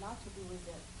a lot to do with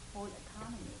the whole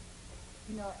economy.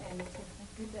 And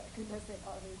Günther said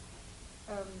always,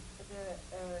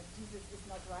 Jesus is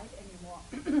not right anymore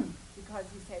because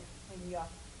he said, bring your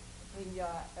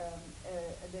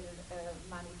a little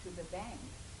money to the bank,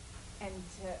 and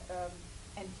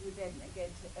you then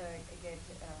get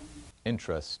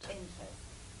Interest. interest.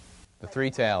 The But 3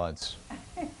 now- talents.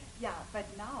 Yeah, but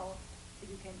now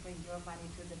you can bring your money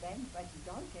to the bank, but you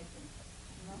don't get interest.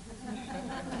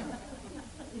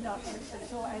 And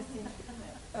so I think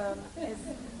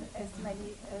as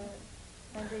many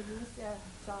when they lose their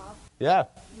job, Yeah.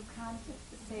 you can't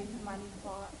save money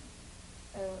for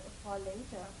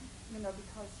later,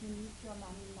 because you need your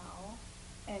money now,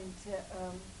 and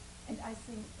I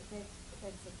think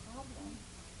that's a problem.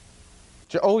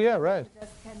 Oh, yeah, right. You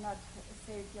just cannot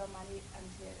save your money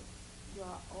until you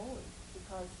are old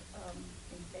because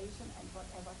inflation and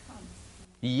whatever comes.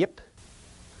 Yep.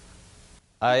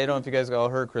 I don't know if you guys all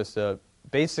heard Krista.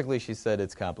 Basically, she said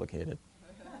it's complicated.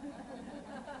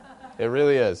 It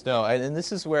really is. No, and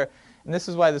this is why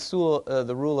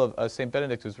the rule of St.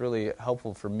 Benedict was really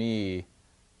helpful for me.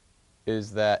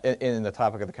 Is that in the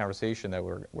topic of the conversation that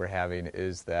we're having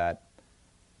is that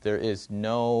there is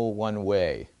no one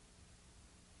way.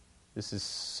 This is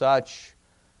such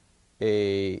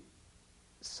a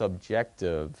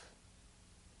subjective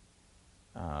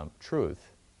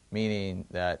truth, meaning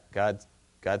that God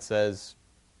says,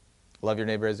 love your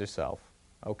neighbor as yourself.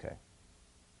 Okay.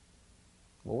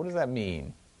 Well, what does that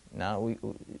mean? Now,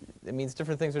 it means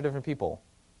different things for different people.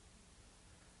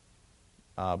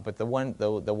 But the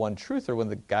one truth, or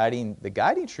the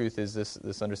guiding truth, is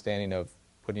this understanding of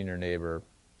putting your neighbor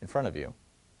in front of you.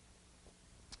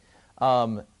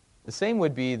 The same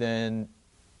would be then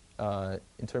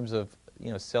in terms of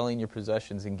selling your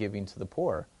possessions and giving to the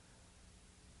poor.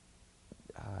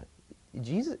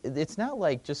 Jesus, it's not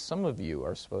like just some of you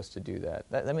are supposed to do that.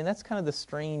 That's kind of the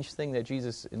strange thing that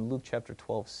Jesus in Luke chapter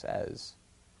 12 says.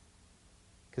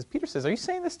 Because Peter says, are you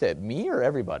saying this to me or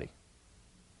everybody?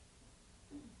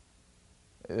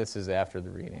 This is after the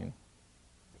reading.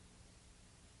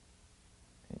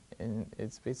 And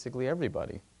it's basically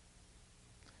everybody.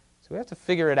 So we have to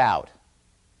figure it out.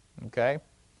 Okay?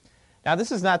 Now,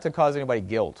 this is not to cause anybody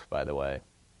guilt, by the way.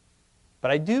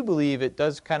 But I do believe it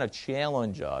does kind of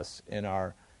challenge us in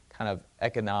our kind of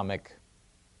economic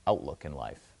outlook in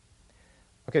life.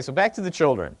 Okay, so back to the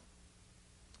children.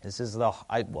 This is for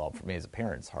me as a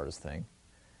parent, it's the hardest thing.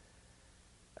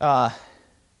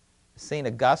 St.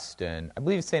 Augustine, I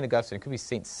believe it's St. Augustine, it could be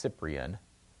St. Cyprian,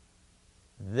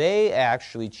 they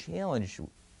actually challenge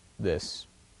this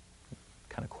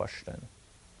kind of question.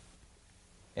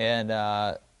 And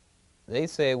they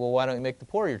say, well, why don't you make the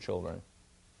poor your children?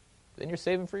 then you're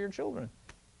saving for your children.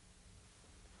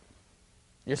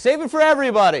 You're saving for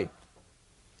everybody.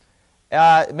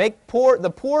 Make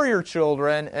the poor your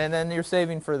children, and then you're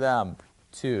saving for them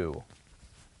too.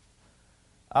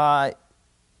 That's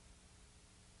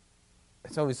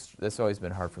always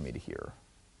been hard for me to hear.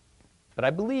 But I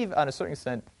believe, on a certain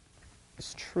extent,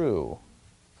 it's true.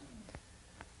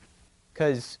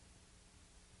 Because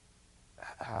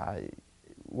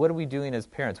what are we doing as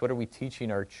parents? What are we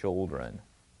teaching our children?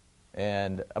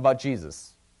 And about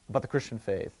Jesus, about the Christian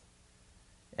faith,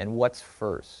 and what's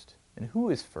first, and who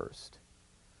is first.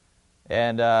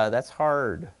 And that's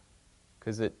hard,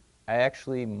 because I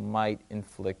actually might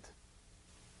inflict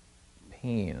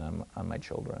pain on my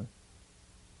children.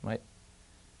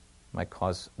 Might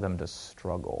cause them to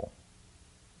struggle.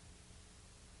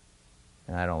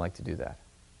 And I don't like to do that.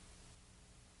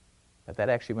 But that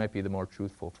actually might be the more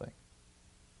truthful thing.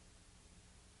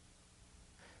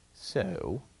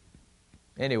 So,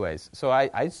 anyways, so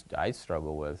I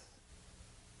struggle with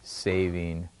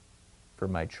saving for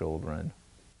my children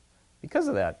because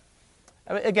of that.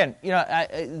 I mean, again,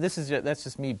 that's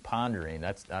just me pondering.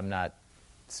 I'm not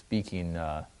speaking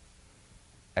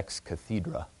ex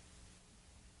cathedra.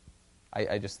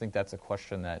 I just think that's a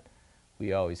question that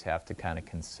we always have to kind of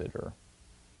consider.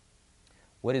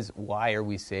 Why are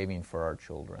we saving for our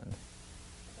children?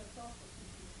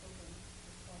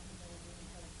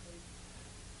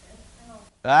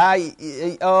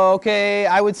 Okay,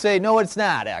 I would say no, it's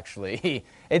not actually.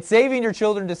 It's saving your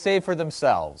children to save for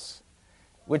themselves,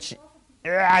 which,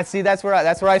 see, that's where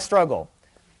I struggle.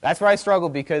 That's where I struggle,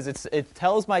 because it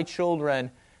tells my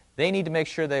children they need to make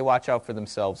sure they watch out for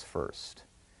themselves first.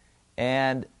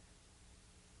 And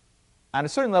on a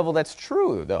certain level, that's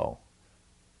true, though.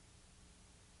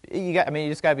 You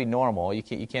just got to be normal. You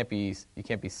can't be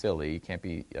silly. You can't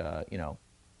be,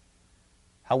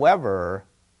 However,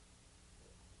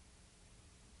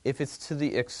 if it's to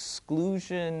the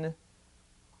exclusion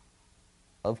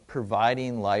of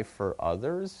providing life for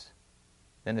others,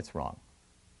 then it's wrong.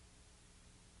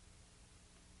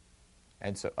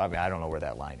 And so, I don't know where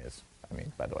that line is.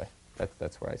 By the way,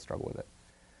 that's where I struggle with it.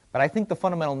 But I think the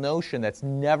fundamental notion that's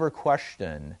never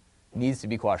questioned needs to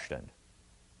be questioned.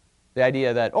 The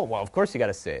idea that, of course you got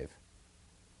to save.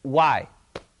 Why?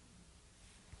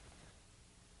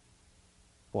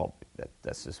 Well,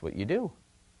 that's just what you do.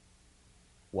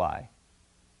 Why?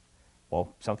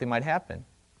 Well, something might happen.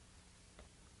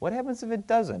 What happens if it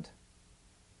doesn't?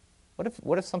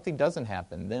 What if something doesn't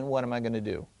happen? Then what am I going to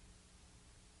do?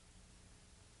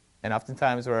 And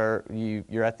oftentimes where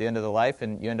you're at the end of the life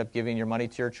and you end up giving your money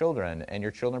to your children, and your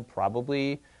children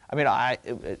probably,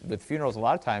 with funerals a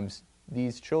lot of times,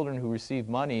 these children who receive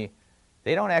money,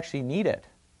 they don't actually need it.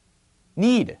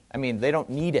 They don't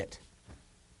need it.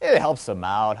 It helps them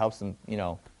out, helps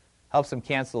them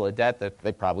cancel a debt that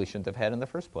they probably shouldn't have had in the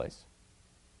first place.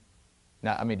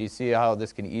 Now, do you see how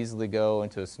this can easily go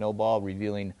into a snowball,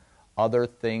 revealing other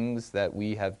things that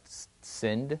we have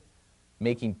sinned?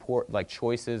 Making poor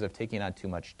choices of taking on too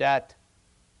much debt.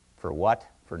 For what?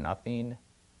 For nothing.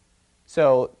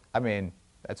 So,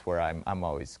 that's where I'm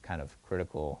always kind of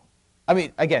critical.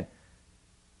 Again,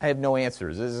 I have no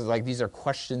answers. This is these are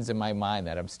questions in my mind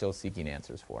that I'm still seeking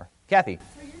answers for. Kathy?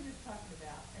 So you're just talking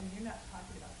about, you're not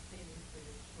talking about saving for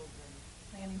your children,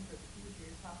 planning for the future.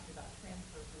 You're talking about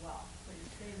transfer of wealth. So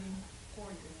you're saving for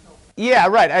your children. Yeah,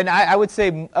 right. And I would say,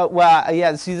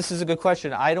 see, this is a good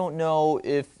question. I don't know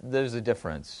if there's a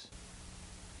difference.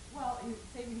 Well, you're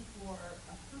saving for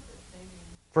a purpose, saving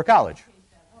for college.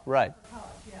 Right. Right. For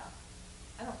college, yeah.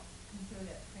 I don't consider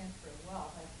that transfer of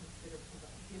wealth. I consider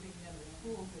giving them the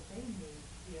tools that they need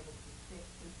to be able to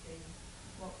sustain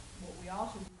what we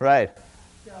all should do. Right.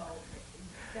 So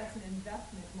that's an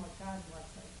investment in what God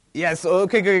wants us. Yes,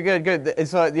 okay, good.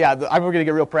 So, I'm going to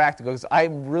get real practical, because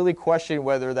I'm really questioning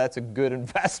whether that's a good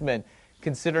investment,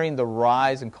 considering the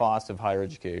rise in cost of higher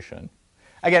education.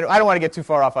 Again, I don't want to get too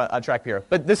far off on track here,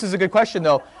 but this is a good question,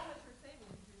 though.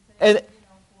 And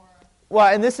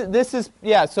this is,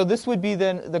 so this would be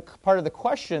then the part of the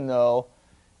question, though,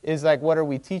 is what are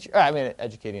we teaching?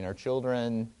 Educating our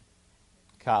children,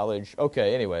 college.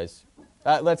 Okay, anyways,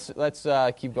 let's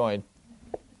keep going.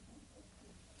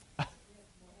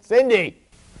 Cindy. Okay,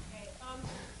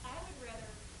 I would rather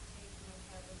pay for my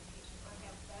child's education or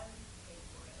have them pay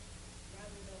for it, rather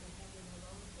than having a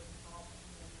loan for the fault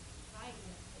and then society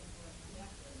has to pay for it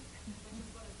directly, which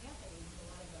is what is happening to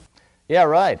a lot of them. Yeah,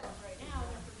 right. Right now,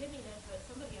 they're forgiving it, but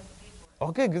somebody has to pay for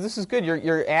it. Okay, this is good.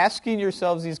 You're asking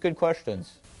yourselves these good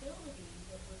questions. Ability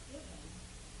that we're given,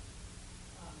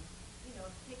 to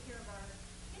take care of our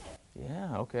kids.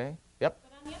 Yeah, okay. Yep.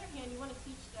 But on the other hand, you want to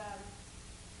teach them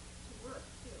to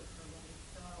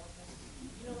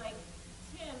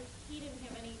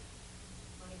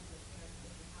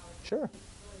Sure. Really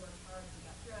worked hard and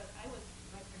got through it.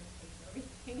 My parents paid for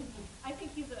everything. I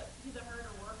think he's a harder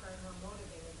worker and more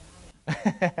motivated than I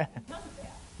am. Because of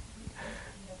that.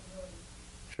 He has really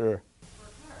Sure.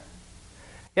 worked hard.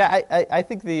 Yeah, I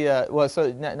think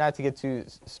so not to get too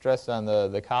stressed on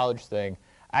the college thing,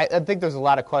 I think there's a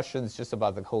lot of questions just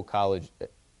about the whole college.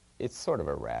 It's sort of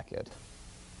a racket.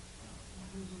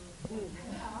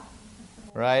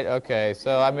 Right? Okay.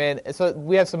 So, I mean, so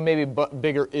we have some maybe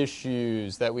bigger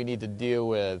issues that we need to deal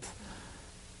with.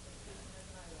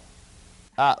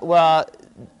 Well,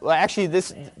 actually,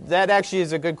 that actually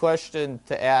is a good question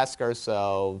to ask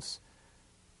ourselves,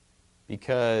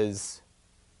 because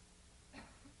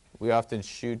we often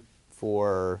shoot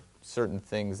for certain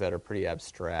things that are pretty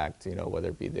abstract, whether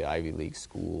it be the Ivy League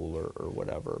school or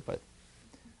whatever. But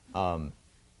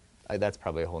that's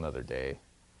probably a whole other day.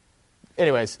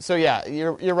 Anyways, so yeah,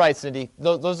 you're right, Cindy.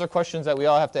 Those are questions that we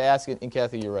all have to ask, and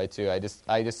Kathy, you're right too.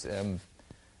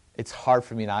 It's hard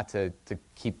for me not to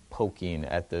keep poking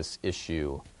at this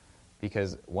issue,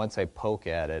 because once I poke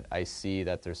at it, I see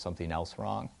that there's something else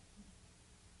wrong.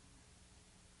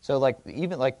 So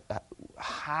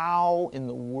how in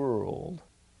the world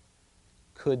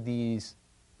could the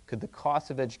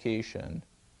cost of education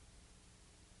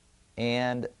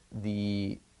and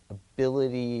the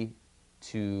ability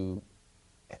to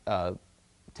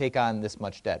take on this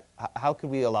much debt, how could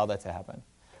we allow that to happen?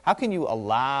 How can you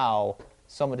allow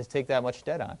someone to take that much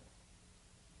debt on?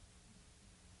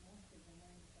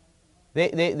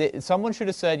 Someone should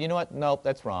have said, you know what, nope,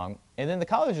 that's wrong. And then the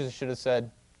colleges should have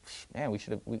said, man, I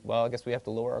guess we have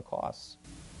to lower our costs.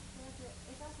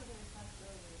 It's also the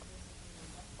responsibility of those who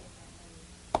invest that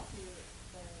money to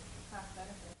the cost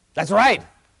benefit. That's right.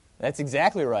 That's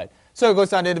exactly right. So it goes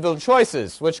down to individual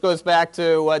choices, which goes back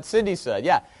to what Cindy said.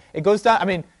 Yeah, it goes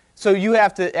down. So you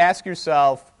have to ask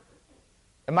yourself,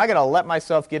 am I going to let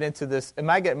myself get into this? Am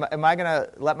I going to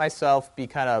let myself be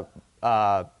kind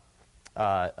of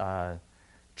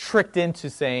tricked into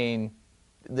saying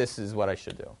this is what I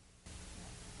should do?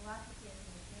 A lot of kids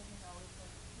isn't always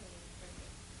going to pay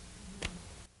for it.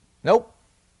 Nope.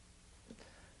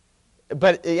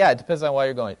 But yeah, it depends on why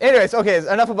you're going. Anyways, okay,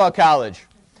 enough about college.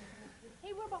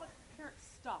 Hey, what about parent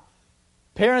stuff?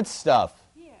 Parent stuff.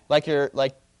 Yeah. Like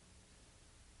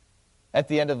at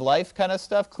the end of life kind of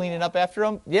stuff, cleaning up after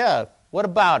them? Yeah. What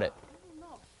about it? I don't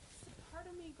know. Part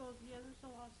of me goes, yeah, there's a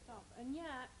lot of stuff. And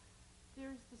yet,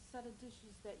 there's the set of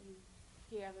dishes that you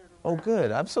gathered Oh, around.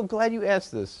 good. I'm so glad you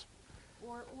asked this.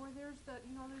 Or there's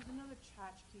there's another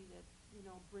tchotchke that,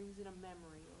 brings in a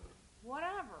memory or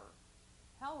whatever.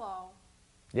 Hello.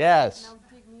 Yes. Now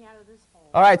dig me out of this hole.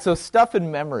 All right, so stuff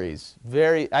and memories.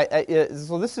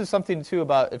 So this is something, too,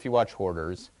 about if you watch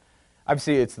Hoarders.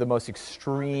 Obviously, it's the most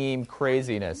extreme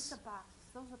craziness. Pizza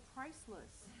boxes, those are priceless.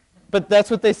 But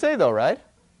that's what they say, though, right?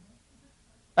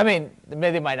 I mean,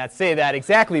 maybe they might not say that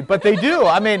exactly, but they do.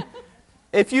 I mean,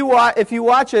 if you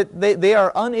watch it, they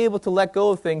are unable to let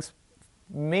go of things,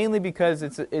 mainly because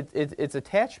it's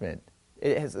attachment.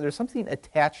 There's something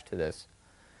attached to this.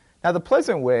 Now, the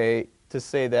pleasant way to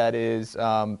say that is,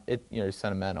 you're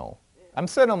sentimental. I'm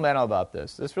sentimental about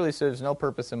this. This really serves no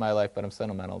purpose in my life, but I'm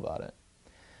sentimental about it.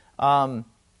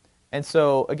 And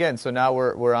so, again, now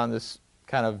we're on this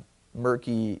kind of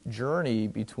murky journey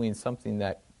between something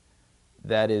that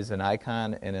is an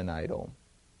icon and an idol.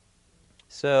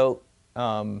 So,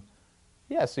 so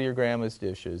your grandma's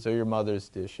dishes or your mother's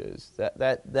dishes,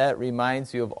 that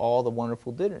reminds you of all the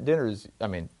wonderful dinners. I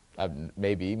mean,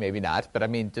 maybe not, but I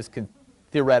mean, just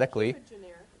theoretically.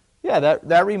 Generic. Yeah,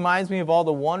 that reminds me of all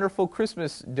the wonderful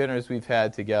Christmas dinners we've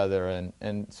had together,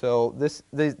 and so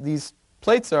these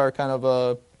plates are kind of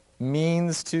a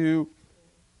means to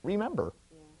remember.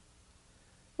 Yeah.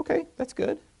 Okay, that's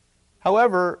good.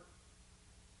 However,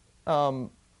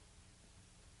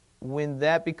 when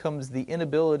that becomes the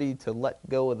inability to let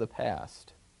go of the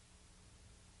past,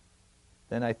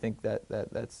 then I think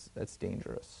that's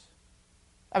dangerous.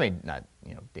 I mean, not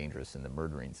dangerous in the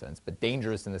murdering sense, but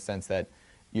dangerous in the sense that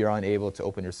you're unable to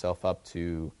open yourself up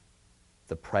to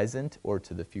the present or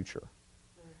to the future.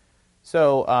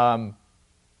 So,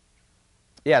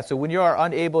 so when you are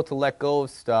unable to let go of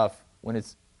stuff, when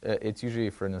it's usually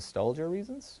for nostalgia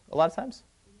reasons, a lot of times.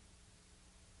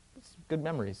 It's good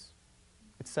memories.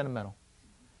 It's sentimental.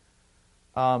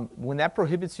 When that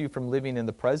prohibits you from living in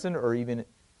the present or even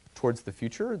towards the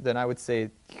future, then I would say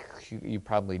you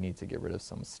probably need to get rid of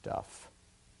some stuff.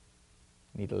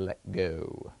 You need to let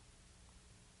go.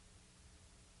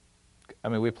 I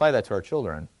mean, we apply that to our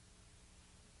children.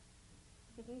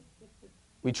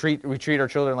 We treat our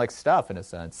children like stuff, in a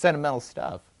sense, sentimental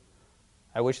stuff.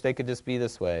 I wish they could just be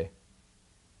this way.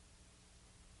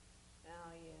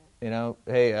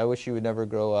 hey, I wish you would never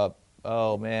grow up.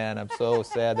 Oh man, I'm so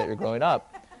sad that you're growing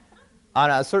up. On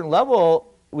a certain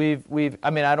level, we've. I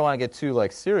mean, I don't want to get too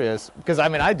serious because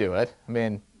I do it.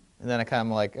 And then I kind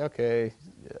of like, okay,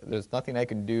 there's nothing I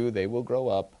can do. They will grow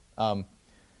up.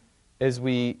 Is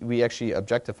we actually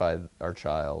objectify our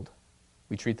child.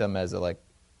 We treat them as like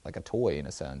a toy in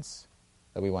a sense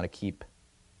that we want to keep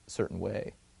a certain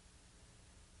way.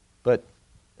 But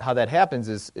how that happens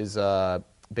is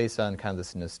based on kind of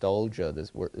this nostalgia.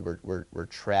 We're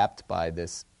trapped by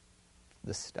this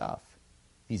stuff,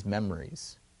 these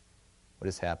memories, what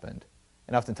has happened,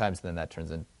 and oftentimes then that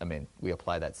turns in. We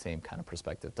apply that same kind of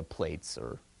perspective to plates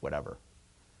or whatever.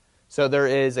 So there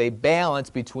is a balance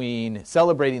between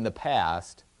celebrating the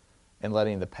past and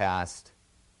letting the past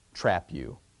trap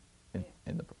you.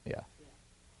 Yeah.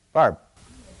 Barb.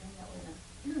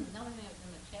 Another thing that was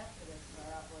in the chapter that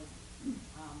brought up was the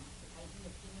idea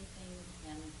of giving things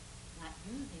and not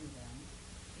using them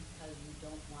because you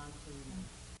don't want to.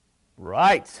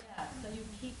 Right. Yeah, so you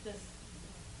keep this.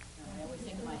 I always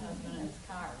think of my husband and his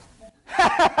cars.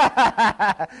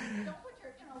 Don't put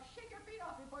shake your feet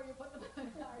off before you put them in the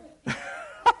car.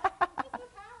 It's the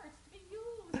car, it's to be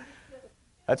used.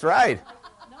 That's right.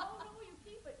 No, you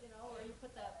keep it, or you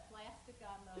put that plastic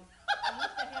on the. I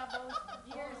used to have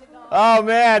those years ago. Oh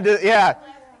man, yeah.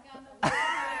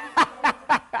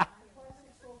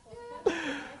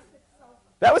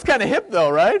 That was kind of hip though,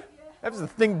 right? That was the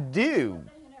thing to do.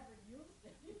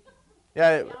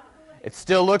 Yeah, it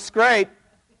still looks great.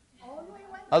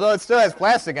 Although it still has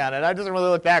plastic on it, it doesn't really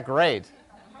look that great.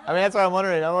 That's what I'm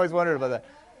wondering. I'm always wondering about that.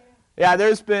 Yeah,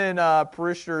 there's been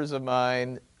parishioners of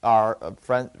mine, our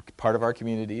friend, part of our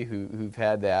community, who've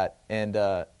had that, and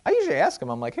I usually ask them.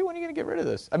 I'm like, hey, when are you going to get rid of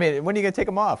this? When are you going to take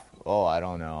them off? Oh, I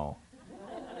don't know.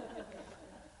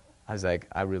 I was like,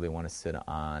 I really want to sit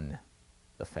on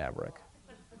the fabric.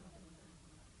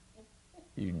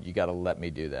 You got to let me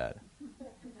do that.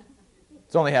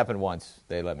 It's only happened once.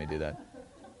 They let me do that.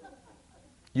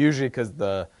 Usually because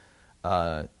the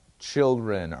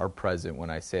children are present when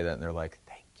I say that, and they're like,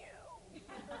 thank you.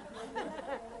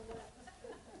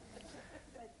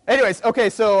 Anyways, okay,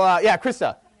 so,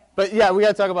 Krista. But, yeah, we got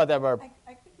to talk about that, Barb.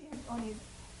 I quickly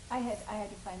I had a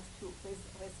friend too with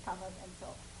covers and so.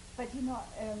 But,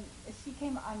 she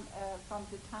came on from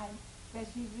the time where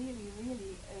she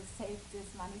really saved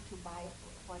this money to buy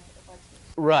what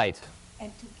right.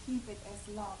 And to keep it as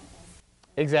long as.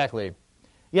 Exactly.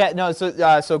 Yeah, no, so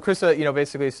Krista,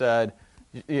 basically said,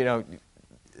 at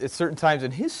certain times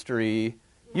in history,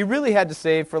 you really had to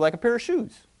save for like a pair of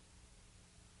shoes.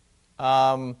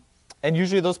 And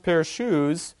usually those pair of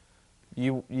shoes,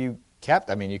 you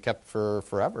kept for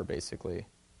forever, basically.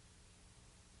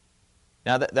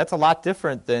 Now, that's a lot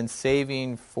different than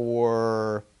saving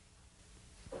for,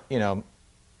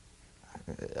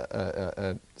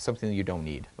 something that you don't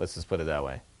need. Let's just put it that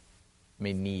way.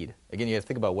 Need. Again, you have to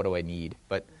think about what do I need.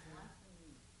 But,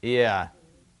 yeah.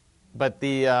 But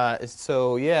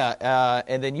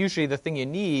and then usually the thing you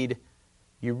need,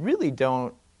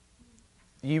 not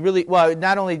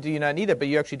only do you not need it, but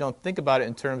you actually don't think about it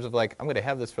in terms of I'm going to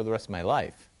have this for the rest of my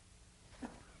life.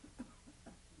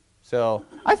 So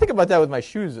I think about that with my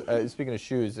shoes. Speaking of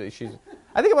shoes, I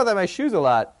think about that with my shoes a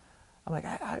lot. I'm like,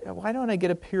 why don't I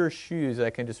get a pair of shoes that I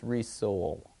can just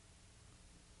resole?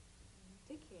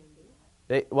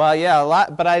 A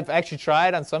lot, but I've actually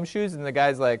tried on some shoes, and the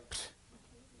guy's like,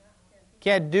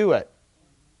 can't do it.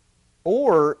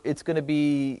 Or it's going to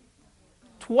be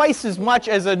twice as much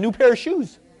as a new pair of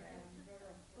shoes.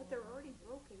 But they're already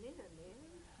broken in, man.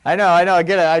 I know, I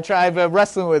get it. I've been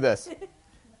wrestling with this.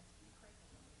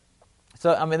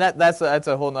 So, that's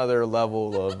a whole other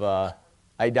level of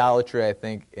idolatry, I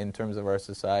think, in terms of our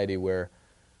society, where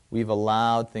we've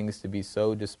allowed things to be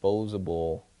so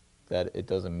disposable that it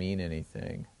doesn't mean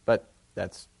anything. But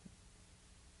that's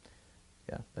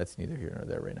neither here nor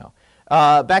there right now.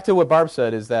 Back to what Barb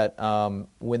said is that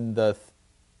when the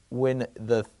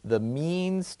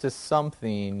means to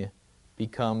something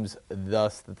becomes the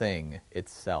thing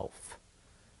itself,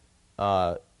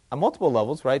 on multiple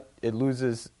levels, right? It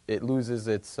loses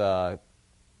its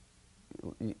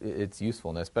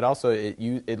usefulness, but also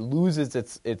it loses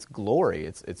its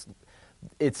glory.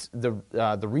 It's the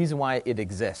reason why it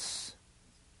exists.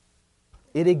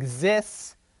 It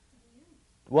exists,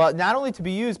 well, not only to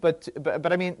be used, but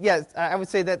I would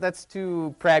say that's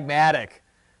too pragmatic.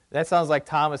 That sounds like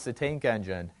Thomas the Tank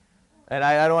Engine, and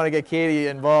I don't want to get Katie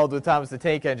involved with Thomas the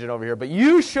Tank Engine over here, but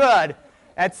you should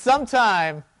at some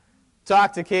time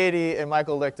talk to Katie and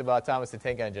Michael Licht about Thomas the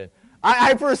Tank Engine.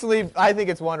 I personally think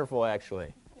it's wonderful,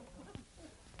 actually.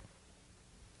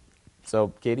 So,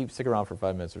 Katie, stick around for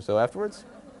 5 minutes or so afterwards.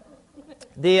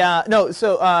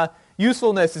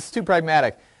 Usefulness is too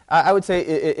pragmatic. I would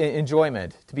say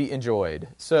enjoyment, to be enjoyed.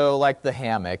 So, like the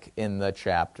hammock in the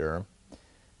chapter.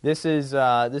 This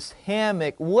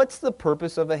hammock, what's the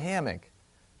purpose of a hammock?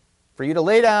 For you to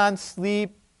lay down,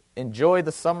 sleep, enjoy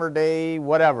the summer day,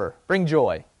 whatever. Bring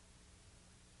joy.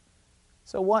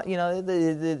 So what,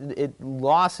 it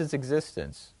lost its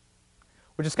existence,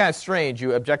 which is kind of strange.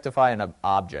 You objectify an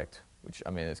object, which,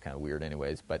 it's kind of weird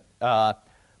anyways. But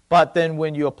then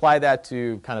when you apply that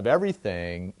to kind of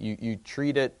everything, you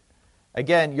treat it,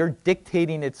 again, you're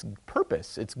dictating its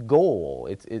purpose, its goal.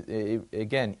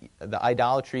 Again, the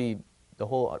idolatry, the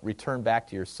whole return back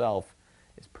to yourself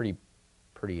is pretty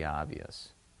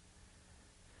obvious.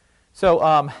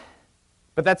 So,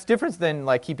 but that's different than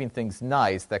like keeping things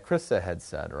nice that Krista had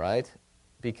said, right?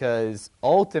 Because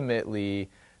ultimately,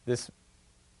 this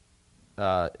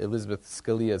Elizabeth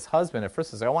Scalia's husband at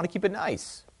first says, I want to keep it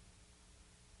nice.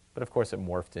 But of course it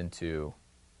morphed into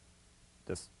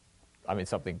this,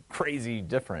 something crazy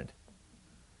different.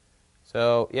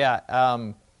 So,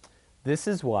 this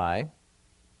is why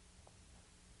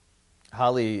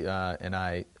Holly and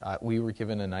I, we were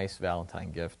given a nice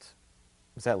Valentine gift.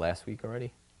 Was that last week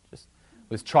already? It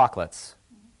was chocolates.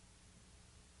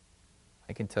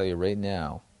 I can tell you right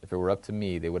now, if it were up to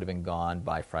me, they would have been gone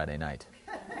by Friday night.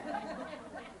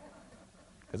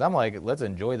 Because I'm like, let's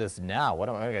enjoy this now. What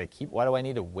am I going to keep? Why do I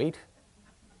need to wait?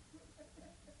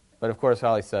 But of course,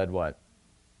 Holly said what?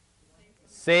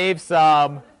 Save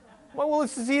some. Well,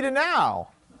 let's just eat it now.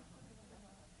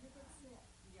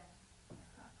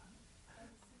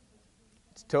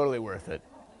 It's totally worth it.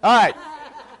 All right.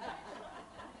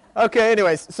 Okay,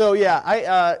 anyways, so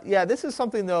this is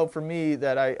something, though, for me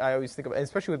that I always think about,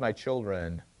 especially with my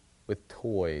children, with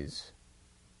toys.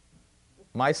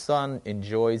 My son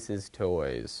enjoys his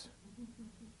toys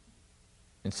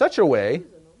in such a way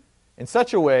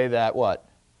that what?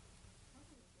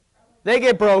 They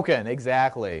get broken,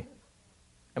 exactly.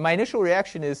 And my initial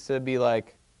reaction is to be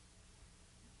like,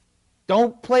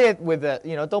 don't play it with that,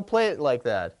 don't play it like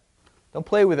that. Don't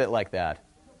play with it like that.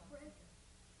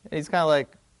 And he's kind of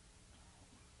like,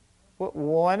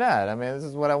 why not? This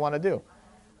is what I want to do.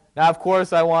 Now, of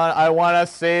course, I want to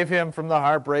save him from the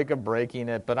heartbreak of breaking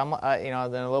it, but then a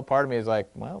little part of me is like,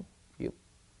 well,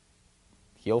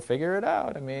 he'll figure it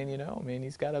out.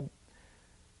 He's got to.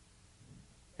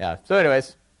 Yeah. So,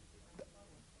 anyways,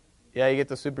 you get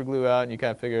the super glue out and you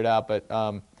kind of figure it out. But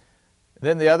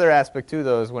then the other aspect too,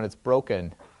 though, is when it's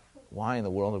broken. Why in the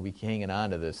world are we hanging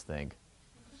on to this thing?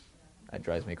 That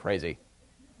drives me crazy.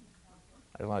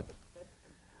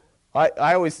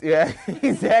 I always,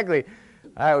 exactly.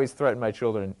 I always threaten my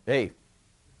children, hey,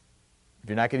 if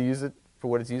you're not going to use it for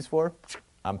what it's used for,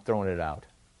 I'm throwing it out.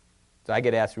 So I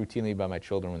get asked routinely by my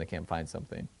children when they can't find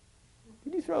something,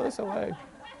 can you throw this away?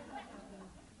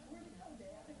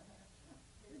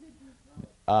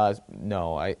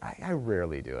 No, I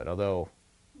rarely do it, although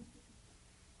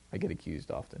I get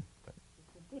accused often. But.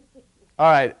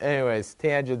 All right, anyways,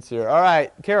 tangents here. All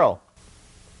right, Carol.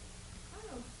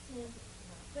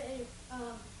 Something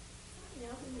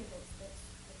else in here that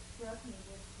struck me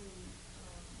was the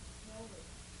Elvis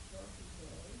Dorothy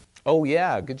Day. Oh,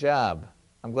 yeah, good job.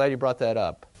 I'm glad you brought that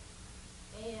up.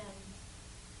 And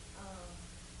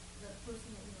the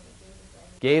person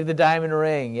that gave the diamond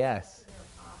ring, yes. in her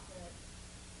pocket,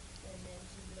 and then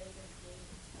she later gave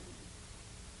it to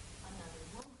another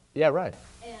woman. Yeah, right.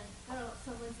 And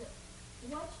someone said,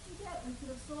 why'd you do that? We could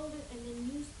have sold it and then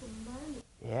used the money.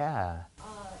 Yeah.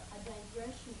 A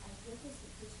digression, I guess it's a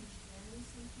Christmas family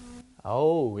sometimes.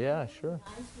 Oh, yeah, sure.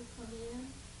 Nice will come in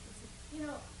and say,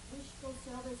 we should go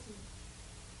sell this and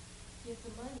get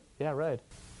the money. Yeah, right.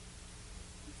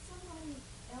 Let somebody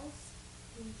else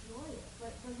enjoy it.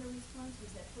 But her response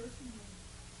was that person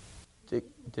has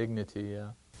Dignity,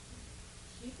 yeah.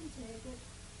 she can take it,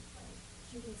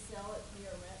 she can sell it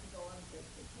here and go on a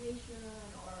vacation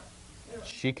or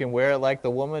She can wear it like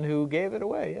the woman who gave it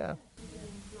away, yeah. she can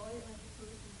enjoy it like a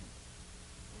person.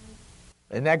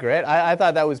 Isn't that great? I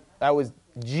thought that was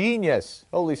genius.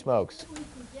 Holy smokes. We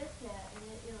forget that,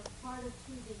 and part of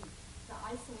the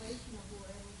isolation of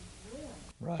wherever we live.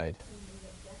 Right. And the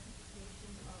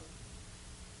objectification of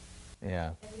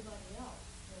Yeah. everybody else.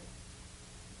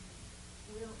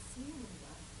 That we don't see them in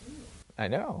God's view. I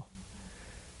know.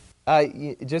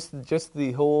 Just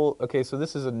the whole. Okay, so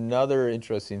this is another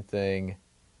interesting thing,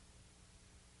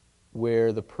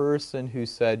 where the person who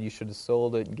said you should have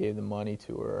sold it and gave the money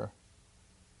to her,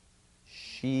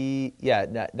 she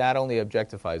not only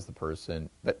objectifies the person,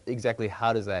 but exactly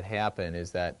how does that happen?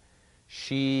 Is that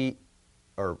she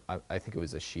or I think it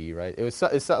was a she, right? It was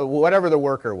whatever the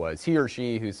worker was, he or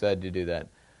she who said to do that,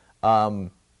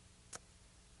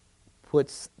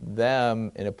 puts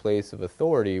them in a place of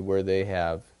authority where they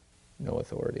have no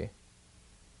authority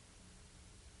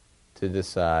to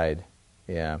decide.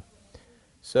 Yeah.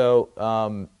 So,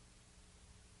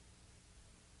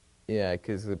 yeah,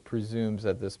 because it presumes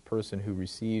that this person who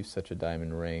receives such a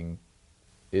diamond ring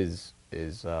is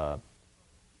they're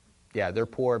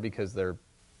poor because they're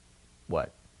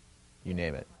what? You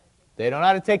name it. They don't know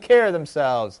how to take care of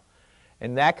themselves.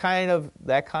 And that kind of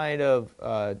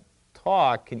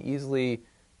talk can easily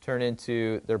turn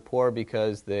into they're poor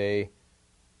because they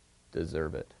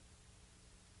deserve it.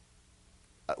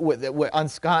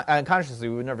 Unconsciously,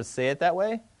 we would never say it that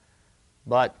way,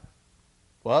 but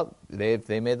well,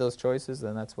 they made those choices,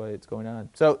 and that's why it's going on.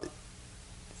 So as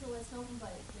somebody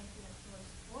making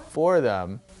a choice for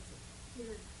them, here,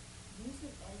 use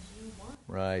it as you want.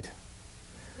 right?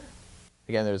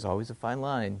 Again, there's always a fine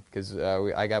line, because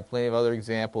I got plenty of other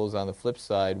examples on the flip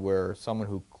side where someone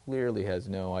who clearly has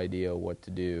no idea what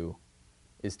to do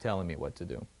is telling me what to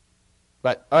do.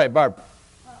 But, all right, Barb.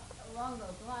 Well, along those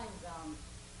lines,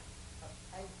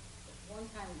 I one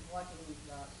time watching I think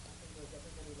it was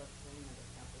Everybody Loves Raymond or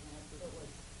something, and it was,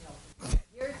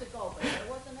 years ago, but there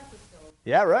was an episode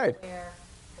Yeah, right. where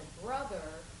the brother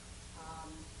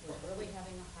was really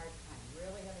having a hard time.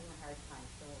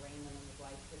 So Raymond and his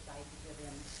wife decide to give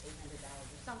him $800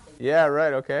 or something. Yeah,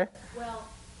 right, okay. Well,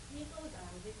 he goes on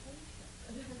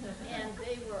vacation, and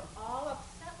they were all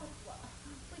upset with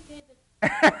we gave it.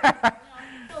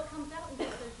 So it comes out and he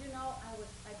says,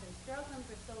 I've been struggling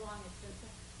for so long. It's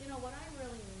been, what I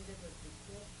really needed was to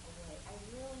give away. I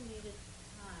really needed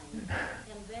time,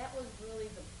 and that was really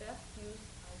the best use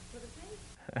I could have made.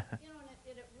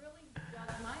 And it really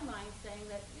jogged my mind, saying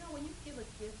that when you give a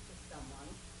gift to someone,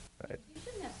 Right. you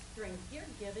shouldn't have strings. You're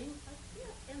giving a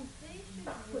gift, and they should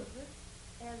use it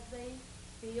as they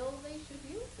feel they should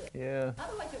use it. Yeah.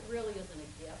 Otherwise, it really isn't a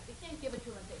gift. You can't give it to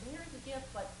them and say, here's a gift,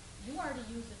 but you are to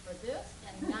use it for this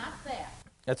and not that.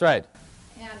 That's right.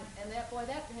 And that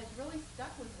has really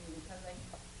stuck with me, because I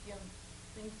give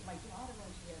things to my daughter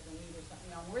when she has a need or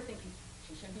something. And we're thinking,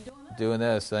 she shouldn't be doing this. Doing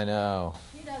this, I know.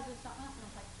 She does this, something else, and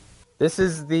I'm like, This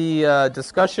is the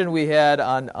discussion we had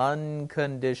on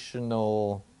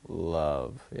unconditional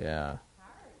love. Yeah.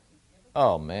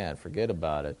 Oh, man, forget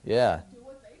about it. Yeah.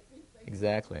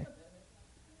 Exactly.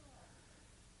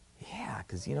 Yeah,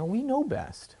 because, we know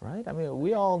best, right? I mean,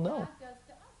 we all know. God does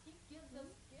to us. He gives us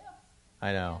gifts.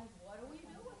 I know. And what do we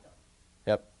do with them?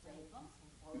 Yep. Save them,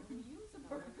 or do we use them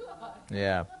for good?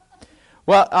 Yeah.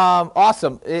 Well,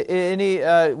 awesome.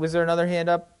 Was there another hand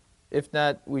up? If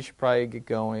not, we should probably get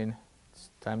going. It's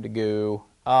time to go.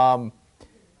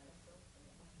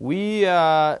 We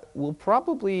will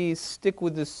probably stick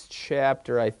with this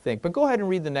chapter, I think. But go ahead and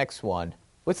read the next one.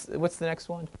 What's the next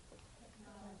one?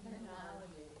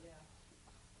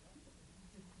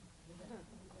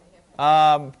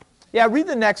 Yeah, read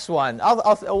the next one.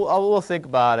 We'll think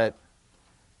about it.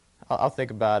 I'll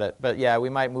think about it. But yeah, we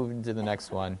might move into the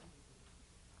next one.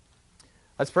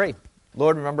 Let's pray.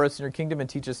 Lord, remember us in your kingdom and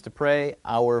teach us to pray.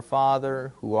 Our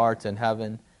Father, who art in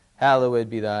heaven, hallowed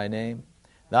be thy name.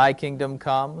 Thy kingdom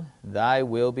come, thy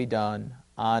will be done,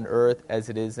 on earth as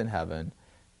it is in heaven.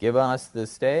 Give us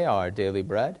this day our daily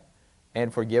bread,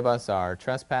 and forgive us our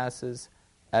trespasses,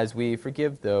 as we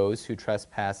forgive those who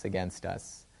trespass against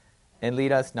us. And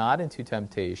lead us not into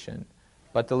temptation,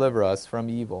 but deliver us from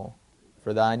evil.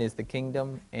 For thine is the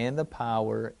kingdom, and the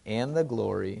power, and the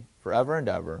glory, forever and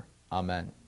ever. Amen.